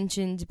 like we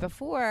mentioned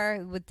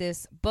before, with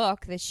this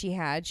book that she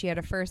had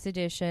a first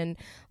edition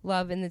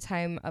Love in the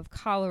Time of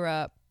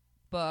Cholera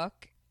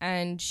book,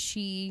 and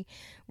she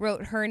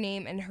wrote her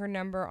name and her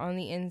number on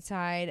the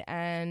inside,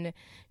 and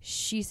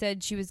she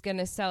said she was going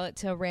to sell it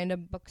to a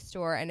random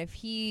bookstore, and if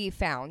he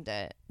found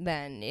it,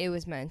 then it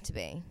was meant to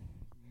be.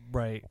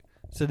 Right.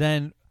 So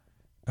then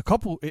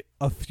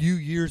a few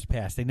years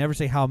passed. They never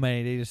say how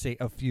many. They just say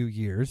a few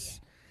years.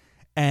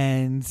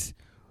 And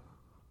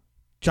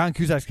John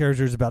Cusack's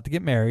character is about to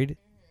get married.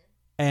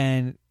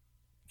 And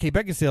Kate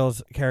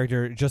Beckinsale's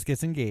character just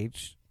gets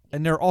engaged.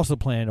 And they're also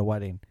planning a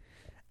wedding.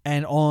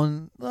 And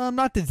on,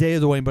 not the day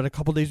of the wedding, but a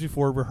couple days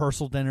before,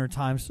 rehearsal dinner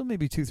time, so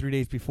maybe 2-3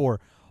 days before,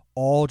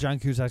 all John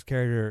Cusack's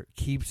character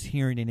keeps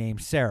hearing the name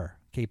Sarah,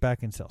 Kate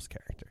Beckinsale's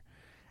character.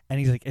 And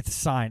he's like, it's a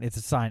sign, it's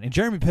a sign. And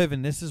Jeremy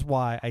Piven, this is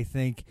why I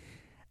think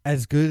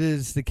as good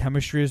as the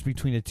chemistry is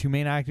between the two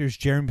main actors,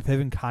 Jeremy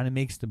Piven kind of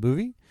makes the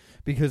movie.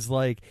 Because,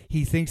 like,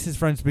 he thinks his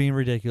friend's being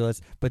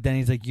ridiculous, but then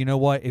he's like, you know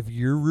what? If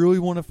you really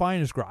want to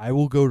find this girl, I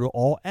will go to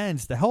all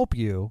ends to help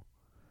you.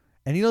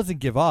 And he doesn't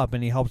give up,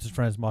 and he helps his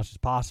friend as much as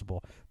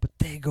possible. But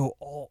they go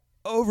all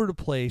over the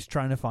place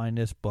trying to find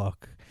this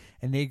book.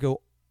 And they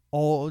go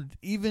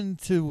even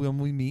to when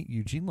we meet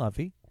Eugene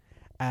Levy.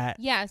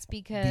 Yes,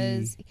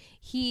 because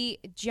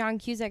John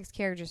Cusack's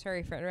character,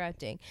 sorry for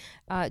interrupting,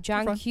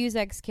 John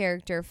Cusack's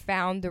character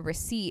found the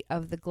receipt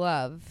of the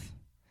glove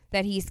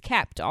that he's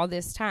kept all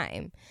this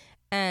time.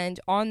 And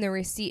on the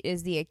receipt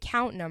is the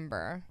account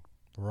number.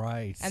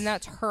 Right. And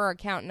that's her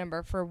account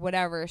number for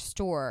whatever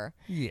store.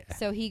 Yeah.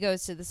 So he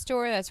goes to the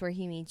store. That's where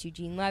he meets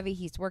Eugene Levy.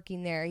 He's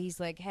working there. He's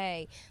like,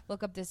 hey,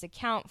 look up this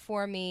account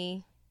for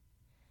me.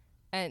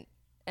 And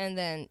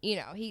then,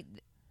 he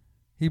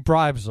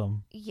bribes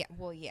them. Yeah,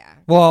 well, yeah.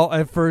 Well,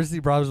 at first he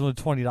bribes them with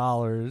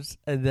 $20,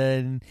 and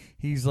then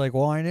he's like,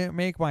 well, I didn't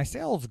make my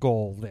sales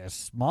goal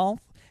this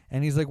month.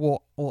 And he's like,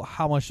 well,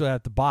 how much do I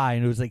have to buy?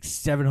 And it was like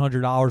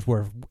 $700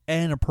 worth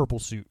and a purple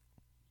suit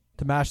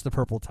to match the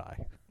purple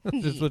tie,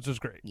 which was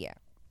great. Yeah.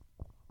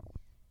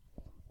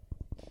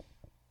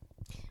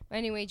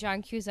 Anyway,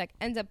 John Cusack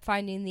ends up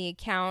finding the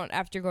account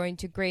after going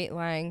to great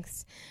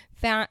lengths,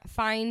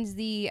 finds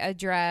the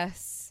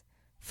address,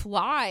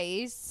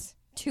 flies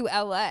to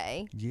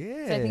L.A.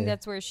 Yeah. So I think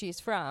that's where she's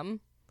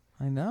from.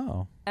 I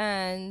know.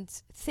 And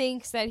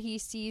thinks that he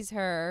sees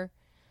her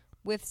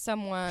with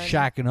someone.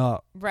 Shacking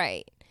up.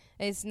 Right.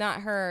 It's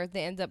not her.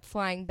 They end up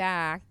flying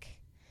back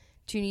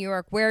to New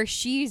York where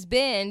she's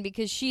been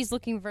because she's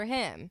looking for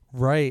him.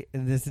 Right.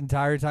 And this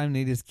entire time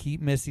they just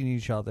keep missing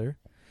each other.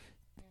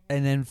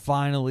 And then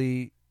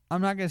finally,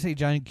 I'm not going to say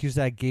John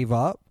Cusack gave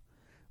up,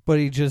 but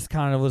he just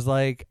kind of was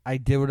like, I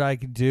did what I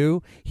could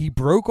do. He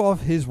broke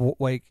off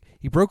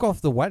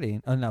the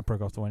wedding. Not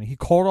broke off the wedding. He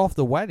called off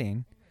the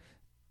wedding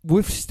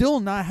with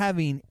still not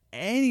having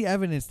any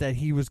evidence that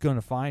he was going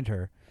to find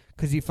her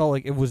because he felt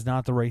like it was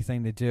not the right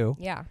thing to do.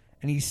 Yeah.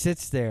 And he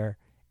sits there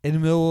in the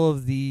middle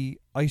of the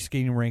ice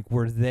skating rink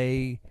where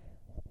they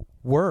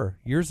were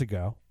years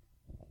ago.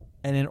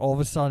 And then all of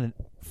a sudden,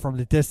 from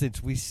the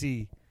distance, we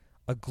see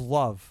a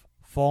glove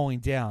falling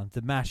down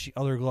to match the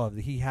other glove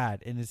that he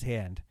had in his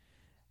hand.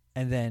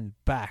 And then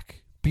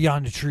back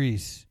beyond the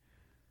trees,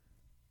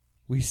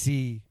 we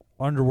see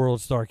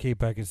Underworld star Kate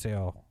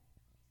Beckinsale.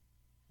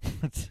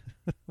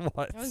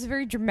 What? That was a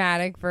very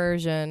dramatic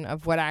version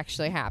of what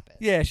actually happened.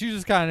 Yeah, she was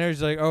just kind of there.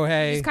 She's like, oh,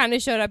 hey. She just kind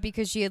of showed up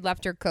because she had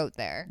left her coat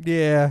there.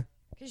 Yeah.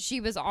 Because she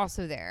was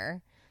also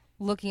there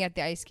looking at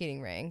the ice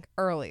skating rink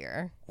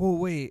earlier. Oh,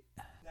 wait.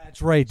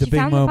 That's right. The she big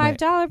found moment.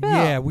 the $5 bill.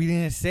 Yeah, we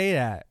didn't say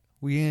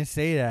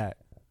that.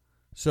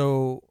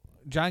 So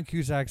John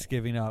Cusack's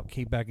giving up.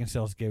 Kate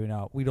Beckinsale's giving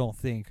up. We don't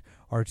think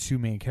our two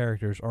main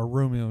characters, our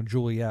Romeo and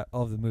Juliet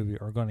of the movie,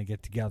 are going to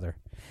get together.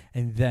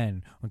 And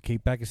then when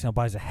Kate Beckinsale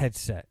buys a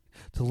headset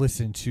to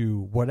listen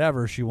to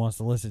whatever she wants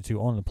to listen to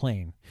on the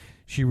plane,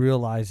 she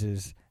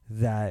realizes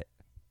that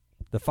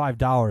the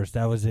 $5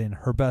 that was in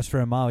her best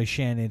friend Molly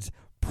Shannon's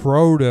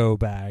proto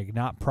bag,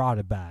 not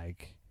Prada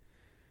bag,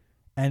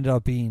 ended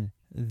up being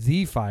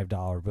the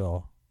 $5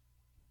 bill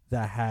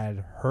that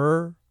had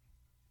her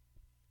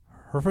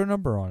phone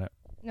number on it.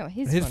 No,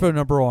 his phone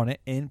number on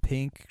it in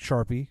pink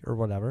Sharpie or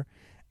whatever,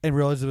 and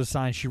realized it was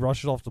signed. She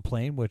rushes off the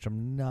plane, which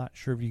I'm not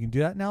sure if you can do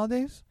that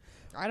nowadays.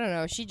 I don't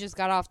know. She just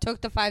got off, took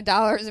the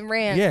 $5 and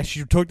ran. Yeah,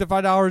 she took the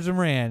 $5 and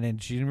ran,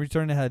 and she didn't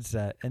return the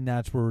headset, and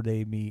that's where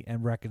they meet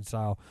and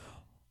reconcile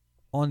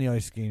on the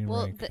ice skating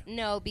rink.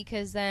 No,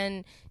 because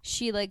then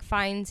she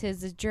finds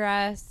his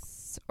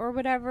address or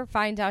whatever,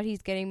 finds out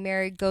he's getting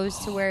married, goes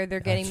to where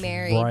they're getting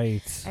married,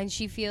 right? And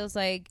she feels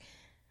like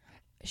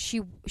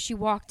she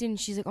walked in.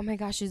 She's like, "Oh my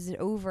gosh, is it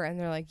over?" And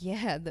they're like,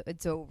 "Yeah,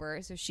 it's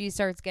over." So she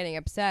starts getting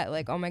upset,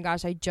 like, "Oh my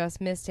gosh, I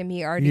just missed him.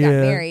 He already got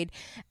married."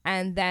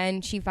 And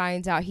then she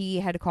finds out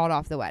he had called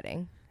off the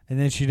wedding. And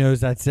then she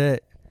knows that's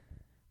it.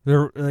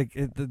 They're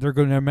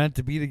meant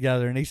to be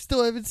together, and they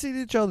still haven't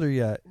seen each other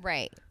yet.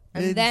 Right.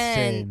 And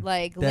Insane.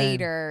 then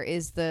later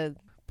is the.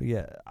 But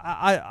yeah,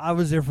 I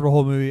was there for the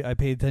whole movie. I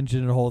paid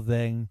attention to the whole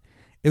thing.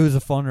 It was a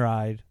fun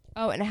ride.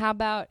 Oh, and how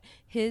about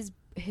his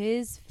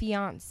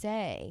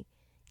fiance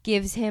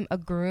gives him a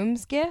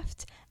groom's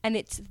gift, and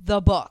it's the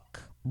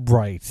book.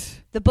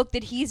 Right. The book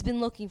that he's been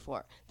looking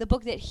for. The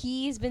book that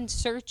he's been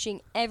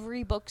searching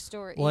every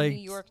bookstore in New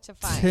York to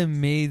find. To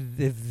me,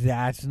 if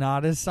that's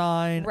not a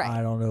sign, right.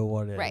 I don't know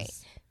what is. Right.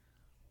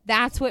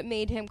 That's what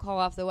made him call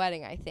off the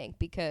wedding, I think,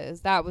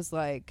 because that was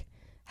like,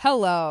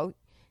 hello.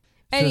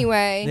 So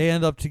anyway. They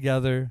end up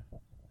together.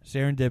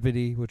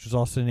 Serendipity, which was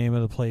also the name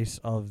of the place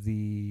of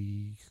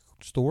the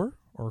store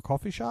or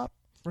coffee shop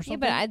or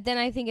something. Yeah, but then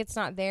I think it's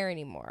not there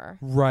anymore.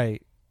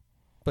 Right.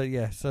 But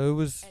yeah, so it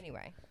was.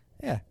 Anyway.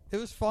 Yeah, it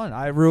was fun.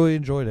 I really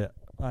enjoyed it.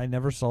 I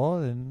never saw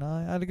it, and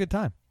I had a good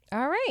time.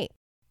 All right.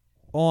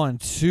 On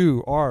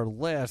to our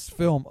last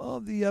film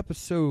of the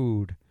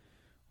episode.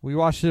 We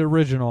watched the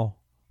original,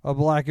 a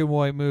black and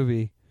white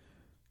movie.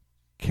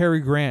 Cary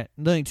Grant,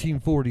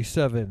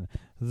 1947,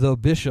 The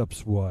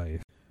Bishop's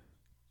Wife.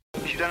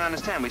 You don't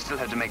understand. We still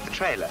have to make the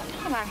trailer.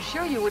 Well, I'm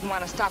sure you wouldn't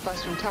want to stop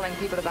us from telling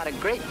people about a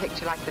great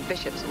picture like The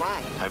Bishop's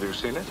Wife. Have you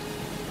seen it?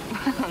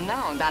 Well,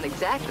 no, not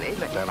exactly,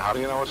 but... Then how do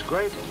you know it's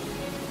great?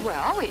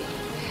 Well,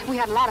 we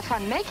had a lot of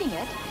fun making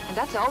it, and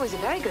that's always a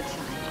very good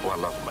sign. Well,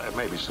 look,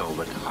 maybe so,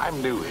 but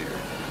I'm new here.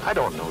 I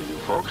don't know you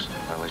folks,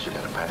 unless you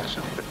got a pass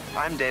on it.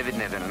 I'm David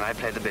Niven, and I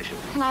play the bishop.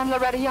 And I'm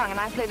Loretta Young, and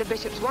I play the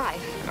bishop's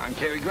wife. And I'm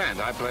Cary Grant.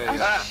 I play...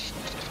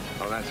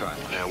 Oh, that's right.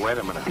 Wait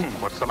a minute.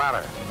 What's the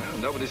matter? Well,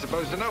 nobody's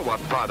supposed to know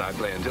what part I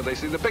play until they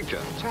see the picture.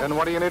 Then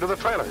what do you need of the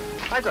trailer?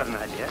 I've got an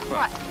idea.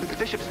 What? The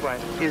bishop's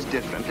wife is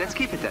different. Let's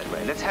keep it that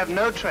way. Let's have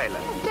no trailer.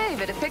 Oh,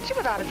 David, a picture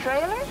without a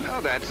trailer? No,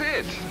 that's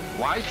it.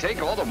 Why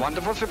take all the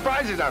wonderful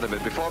surprises out of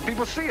it before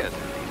people see it?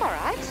 All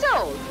right,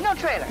 sold. No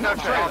trailer. No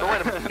trailer. Oh,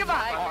 wait a minute.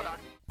 Goodbye.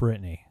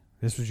 Brittany,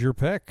 this was your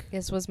pick.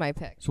 This was my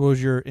pick. So what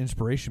was your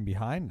inspiration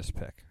behind this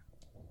pick?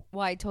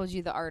 Well, I told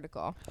you the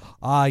article.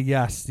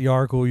 Yes, the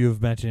article you've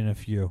mentioned a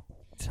few.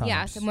 times.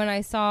 Yes, and when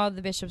I saw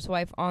The Bishop's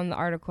Wife on the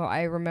article,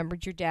 I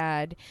remembered your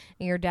dad,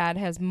 and your dad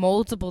has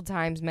multiple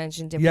times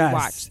mentioned if Yes. we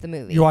watched the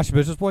movie. You watched The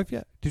Bishop's Wife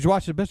yet? Did you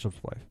watch The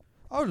Bishop's Wife?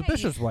 Oh, The Hey,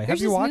 Bishop's Wife. There's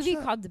Have you this watched movie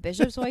it? called The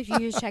Bishop's Wife.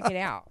 You should check it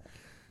out.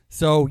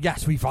 So,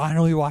 yes, we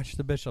finally watched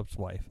The Bishop's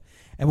Wife.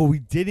 And what we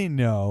didn't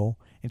know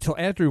until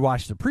after we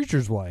watched The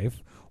Preacher's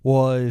Wife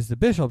was The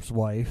Bishop's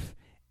Wife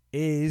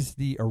is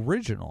the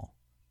original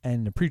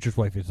and The Preacher's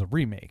Wife is a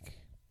remake.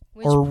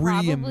 Which or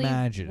probably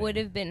reimagining. would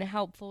have been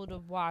helpful to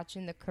watch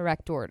in the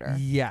correct order.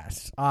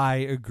 Yes, I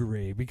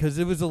agree. Because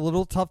it was a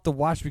little tough to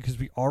watch because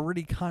we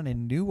already kind of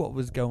knew what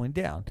was going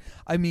down.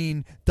 I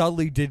mean,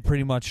 Dudley did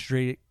pretty much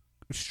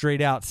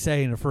straight out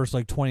say in the first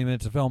 20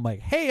 minutes of film,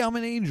 like, hey, I'm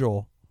an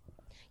angel.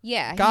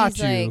 Yeah, Got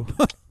he's you.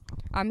 like,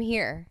 I'm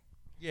here.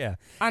 Yeah.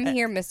 I'm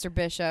here, Mr.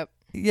 Bishop.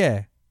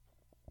 Yeah.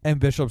 And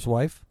Bishop's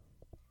Wife.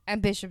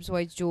 And Bishop's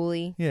Wife,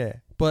 Julie. Yeah.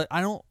 But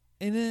I don't,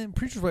 and then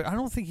Preacher's Wife, I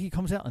don't think he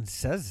comes out and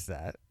says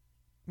that.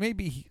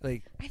 Maybe he,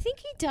 I think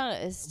he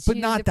does. but to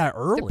not that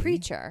early. The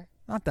preacher.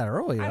 Not that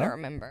early, I though. don't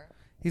remember.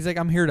 He's like,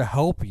 I'm here to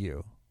help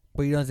you.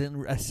 But he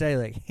doesn't say,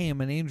 like, hey,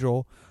 I'm an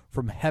angel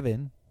from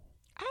heaven.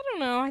 I don't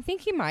know. I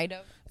think he might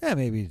have. Yeah,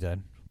 maybe he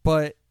did.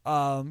 But,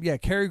 yeah,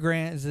 Cary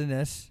Grant is in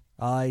this.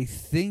 I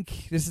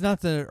think this is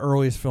not the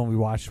earliest film we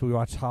watched. We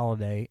watched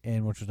Holiday,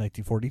 which was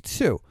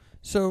 1942.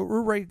 So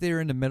we're right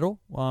there in the middle.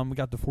 We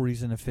got the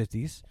 40s and the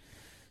 50s.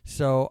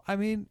 So, I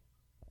mean,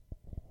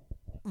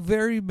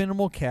 very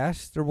minimal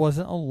cast. There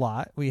wasn't a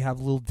lot. We have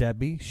Little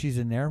Debbie. She's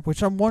in there,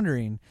 which I'm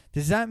wondering,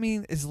 does that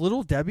mean, is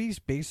Little Debbie's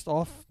based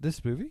off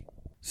this movie?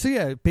 So,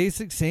 yeah,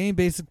 same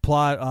basic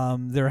plot.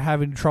 They're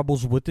having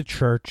troubles with the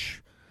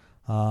church.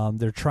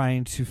 They're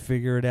trying to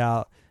figure it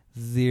out.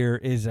 There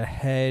is a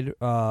head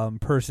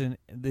person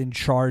in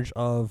charge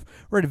of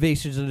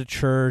renovations of the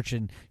church,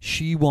 and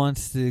she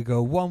wants to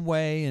go one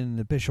way, and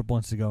the bishop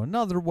wants to go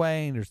another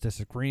way, and there's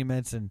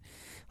disagreements, and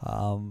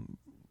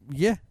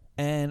yeah.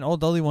 And all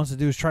Dudley wants to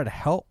do is try to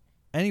help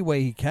any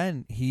way he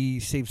can. He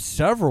saved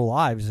several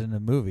lives in the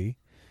movie.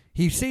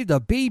 He saved a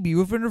baby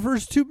within the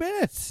first 2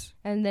 minutes.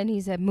 And then he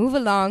said, move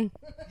along.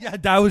 Yeah,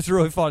 that was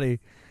really funny.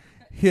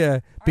 Yeah.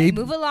 Right,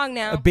 move along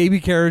now. A baby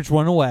carriage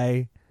went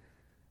away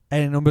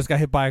and almost got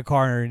hit by a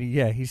car. And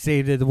he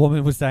saved it. The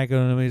woman was thanking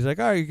him. And he's like,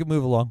 all right, you can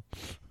move along.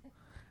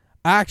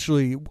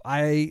 Actually,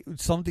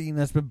 something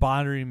that's been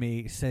bothering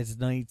me since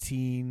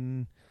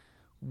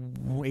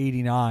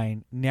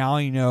 1989. Now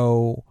I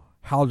know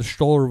how the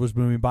stroller was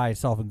moving by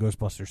itself in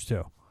Ghostbusters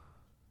 2.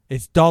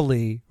 It's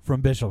Dudley from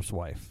Bishop's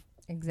Wife.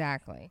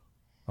 Exactly.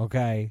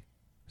 Okay?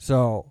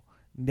 So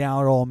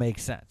now it all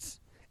makes sense.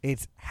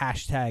 It's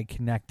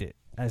 #connected,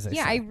 as I said.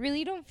 Yeah, I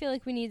really don't feel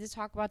like we need to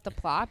talk about the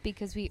plot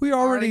because we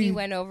already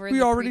went over we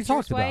the already Preacher's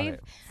talked about Wife,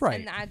 it. Right.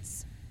 And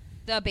that's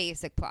the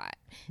basic plot.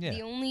 Yeah.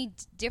 The only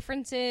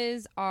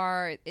differences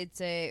are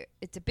it's a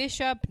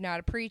bishop,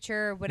 not a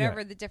preacher.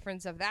 Whatever the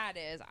difference of that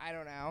is, I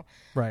don't know.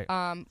 Right.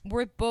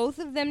 Were both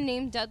of them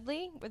named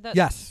Dudley?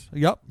 Yes.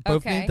 Yep.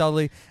 Both Okay. named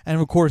Dudley. And,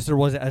 of course, there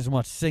wasn't as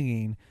much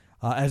singing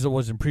as it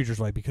was in Preacher's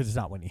Wife because it's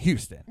not Whitney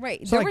Houston.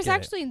 Right. So There I was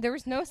get it. there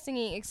was no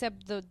singing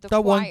except the That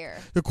choir.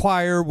 The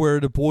choir where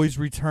the boys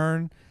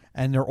return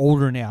and they're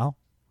older now.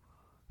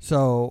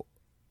 So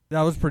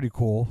that was pretty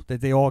cool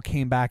that they all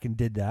came back and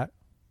did that.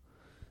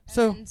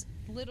 So And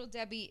Little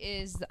Debbie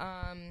is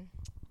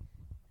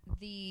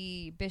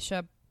the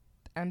bishop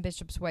and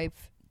Bishop's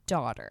Wife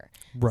daughter.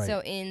 Right.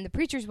 So in The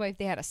Preacher's Wife,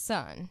 they had a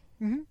son.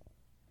 Mhm.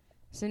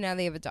 So now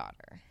they have a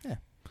daughter. Yeah.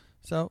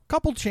 So a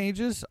couple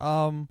changes.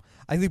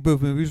 I think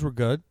both movies were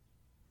good.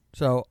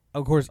 So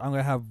of course I'm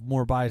gonna have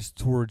more bias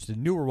towards the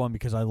newer one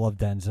because I love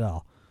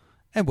Denzel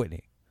and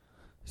Whitney.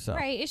 So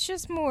Right. It's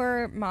just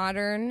more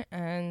modern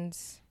and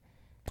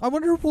I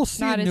wonder if we'll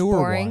see not a as newer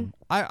boring.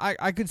 one.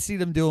 I could see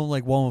them doing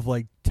like one with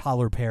like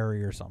Tyler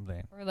Perry or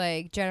something. Or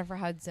like Jennifer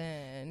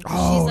Hudson.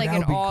 Oh, She's like that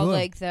in would be all good.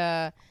 like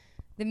the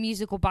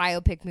musical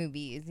biopic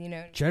movies, you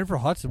know. Jennifer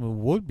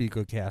Hudson would be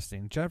good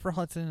casting. Jennifer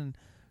Hudson,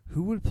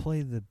 who would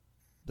play the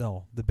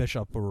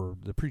bishop or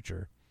the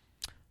preacher?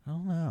 I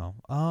don't know.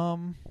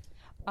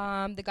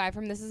 The guy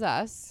from This Is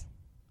Us,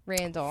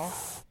 Randall.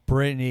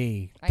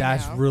 Brittany. I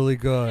That's know. really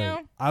good. I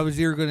know. I was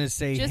either gonna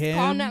say Just him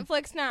call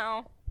Netflix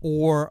now.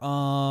 or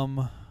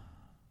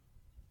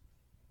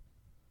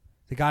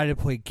the guy that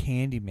played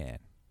Candyman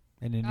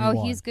in the new one.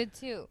 Oh, he's good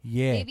too.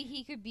 Yeah. Maybe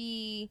he could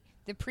be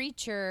the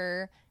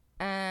preacher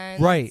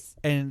and Right,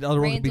 and the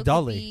other one could be Randall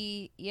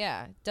Dudley.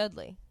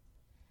 Dudley.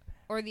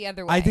 Or the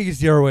other way. I think it's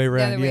the other way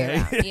around. The other way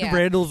Yeah, around, yeah.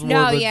 Randall's more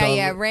No, of a yeah, Dudley.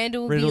 yeah.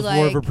 Randall would Randall's be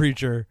more of a like-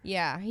 preacher.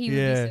 Yeah, he would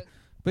be yeah. so-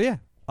 But yeah,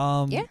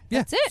 Yeah,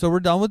 that's it. So we're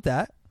done with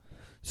that.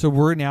 So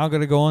we're now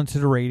going to go on to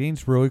the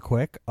ratings really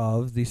quick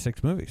of these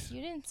 6 movies.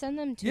 You didn't send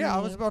them to Yeah, me. I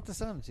was about to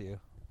send them to you.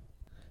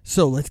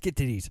 So let's get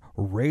to these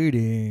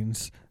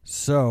ratings.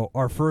 So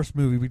our first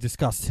movie we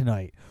discussed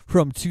tonight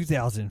from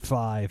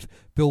 2005,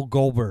 Bill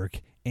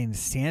Goldberg in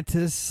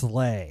Santa's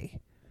Sleigh.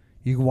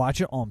 You can watch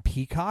it on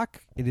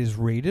Peacock. It is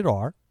rated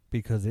R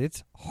because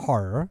it's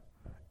horror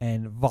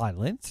and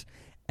violence.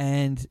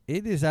 and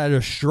it is at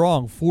a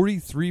strong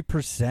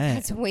 43%.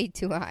 That's way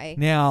too high.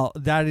 Now,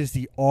 that is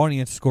the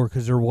audience score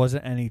because there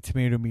wasn't any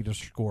tomato meter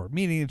score,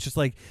 meaning it's just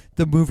like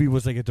the movie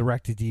was like a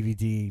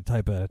direct-to-DVD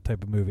type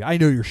of movie. I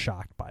know you're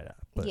shocked by that.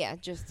 But yeah,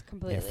 just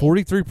completely.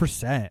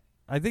 43%.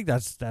 I think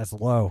that's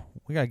low.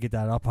 We got to get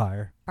that up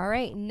higher. All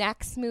right,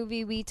 next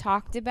movie we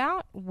talked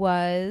about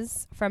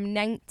was from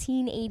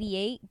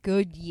 1988,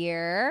 good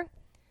year.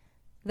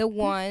 The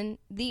one,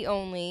 the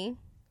only,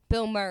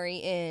 Bill Murray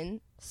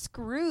in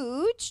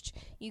Scrooged.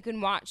 You can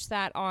watch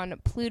that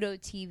on Pluto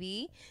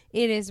TV.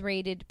 It is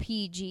rated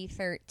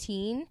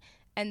PG-13,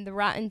 and the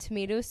Rotten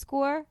Tomatoes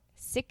score,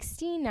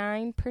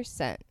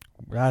 69%.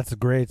 That's a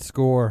great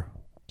score.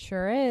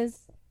 Sure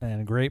is. And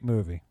a great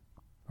movie.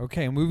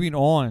 Okay, moving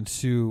on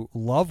to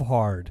Love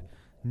Hard,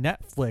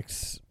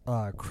 Netflix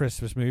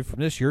Christmas movie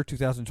from this year,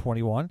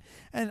 2021.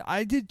 And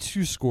I did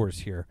two scores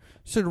here.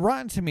 So the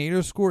Rotten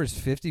Tomatoes score is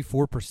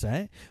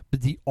 54%,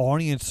 but the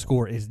audience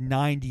score is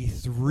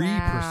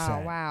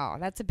 93%. Wow,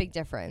 that's a big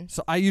difference.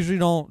 So I usually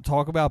don't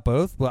talk about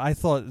both, but I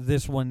thought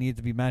this one needed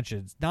to be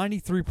mentioned. It's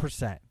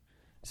 93%.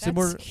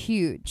 That's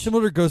huge.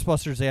 Similar to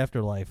Ghostbusters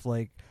Afterlife.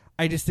 Like,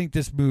 I just think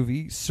this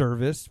movie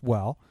serviced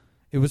well.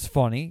 It was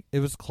funny. It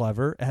was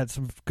clever. It had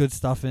some good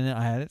stuff in it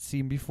I hadn't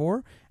seen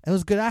before. It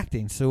was good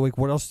acting. So, like,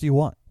 what else do you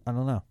want? I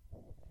don't know.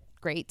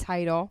 Great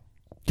title.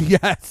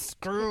 Yes.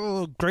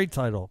 Great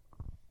title.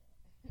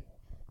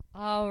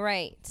 All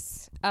right.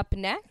 Up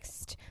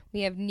next,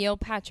 we have Neil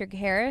Patrick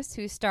Harris,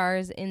 who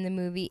stars in the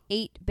movie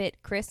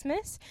 8-Bit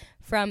Christmas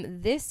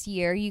from this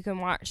year. You can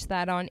watch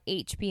that on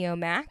HBO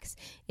Max.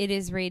 It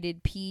is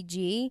rated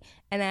PG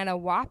and at a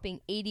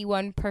whopping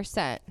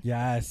 81%.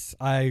 Yes.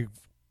 I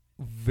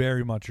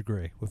very much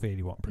agree with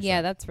 81%.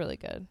 Yeah, that's really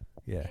good.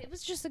 Yeah. It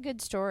was just a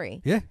good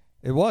story. Yeah,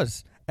 it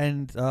was.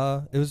 And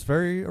it was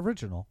very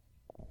original.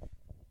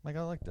 Like,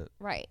 I liked it.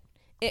 Right.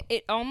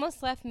 It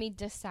almost left me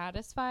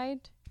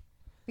dissatisfied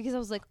because I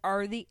was like,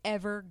 are they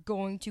ever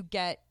going to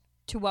get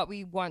to what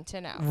we want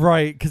to know?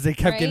 Right, because they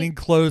kept getting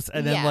close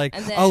and then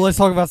oh, let's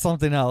talk about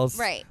something else.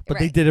 Right. But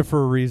they did it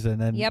for a reason,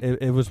 and Yep.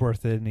 it was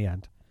worth it in the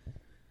end.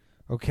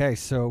 Okay,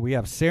 so we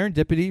have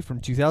Serendipity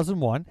from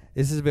 2001.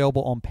 This is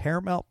available on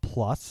Paramount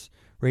Plus,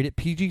 rated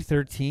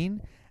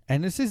PG-13,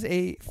 and this is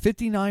a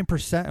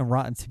 59% on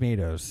Rotten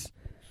Tomatoes.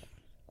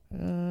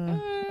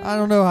 I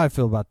don't know how I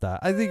feel about that.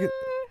 I think,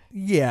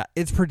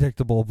 it's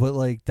predictable, but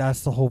like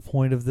that's the whole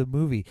point of the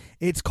movie.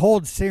 It's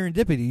called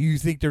Serendipity. You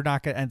think they're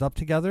not going to end up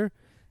together?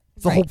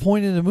 It's the whole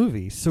point of the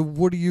movie. So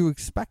what are you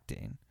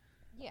expecting?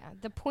 Yeah,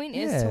 the point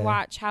is to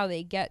watch how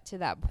they get to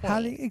that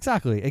point.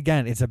 Exactly.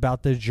 Again, it's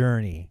about the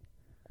journey,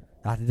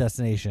 not the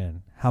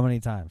destination. How many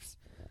times?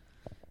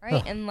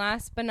 Right, and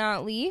last but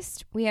not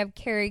least, we have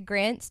Cary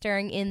Grant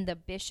starring in The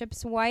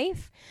Bishop's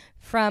Wife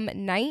from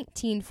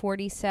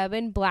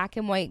 1947, black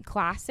and white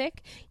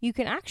classic. You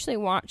can actually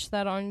watch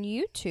that on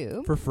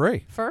YouTube. For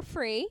free. For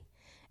free,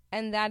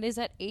 and that is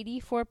at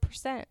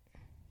 84%.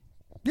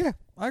 Yeah,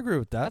 I agree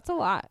with that. That's a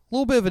lot. A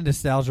little bit of a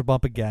nostalgia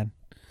bump again,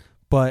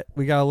 but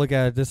we got to look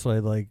at it this way.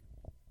 Like,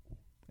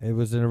 it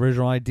was an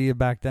original idea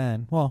back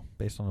then. Well,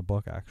 based on the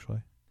book,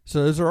 actually.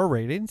 So those are our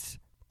ratings.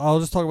 I'll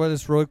just talk about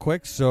this really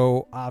quick.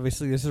 So,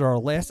 obviously, this is our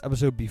last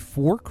episode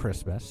before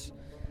Christmas.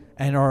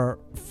 And our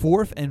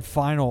fourth and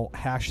final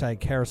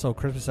 #Carousel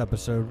Christmas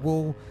episode,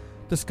 we'll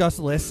discuss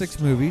the last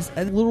 6 movies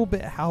and a little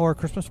bit how our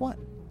Christmas went.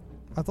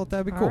 I thought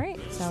that'd be cool. All right,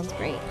 sounds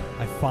great.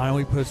 I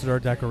finally posted our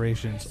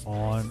decorations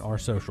on our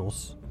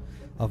socials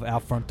of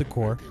Out Front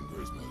Decor.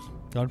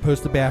 Gonna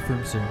post the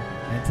bathroom soon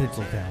and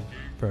Tinseltown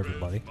for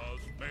everybody.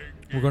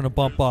 We're gonna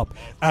bump up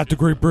at the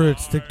Great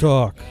Brits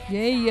TikTok.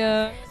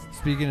 Yeah.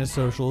 Speaking of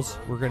socials,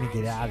 we're going to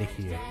get out of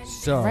here.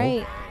 So,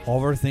 all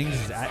of our things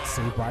is at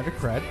Saved by the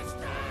Cred.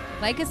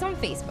 Like us on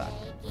Facebook.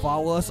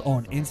 Follow us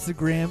on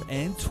Instagram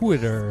and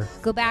Twitter.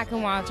 Go back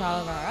and watch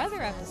all of our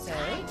other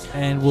episodes.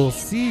 And we'll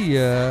see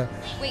ya.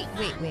 Wait.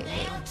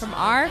 From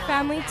our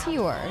family to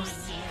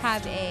yours,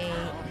 have a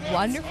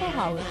wonderful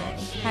holiday.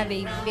 Have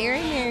a very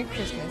Merry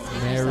Christmas if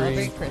you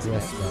celebrate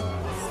Christmas.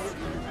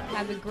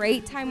 Have a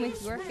great time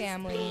with your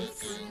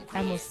families,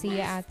 and we'll see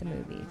you at the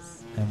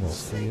movies. And we'll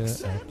see you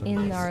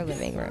in our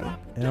living room.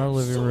 In our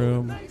living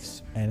room,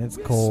 and it's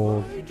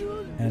cold,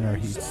 and our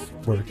heat's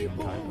working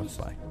kind of.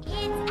 Bye.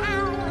 It's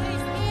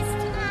ours this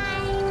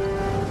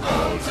time.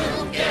 All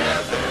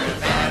together.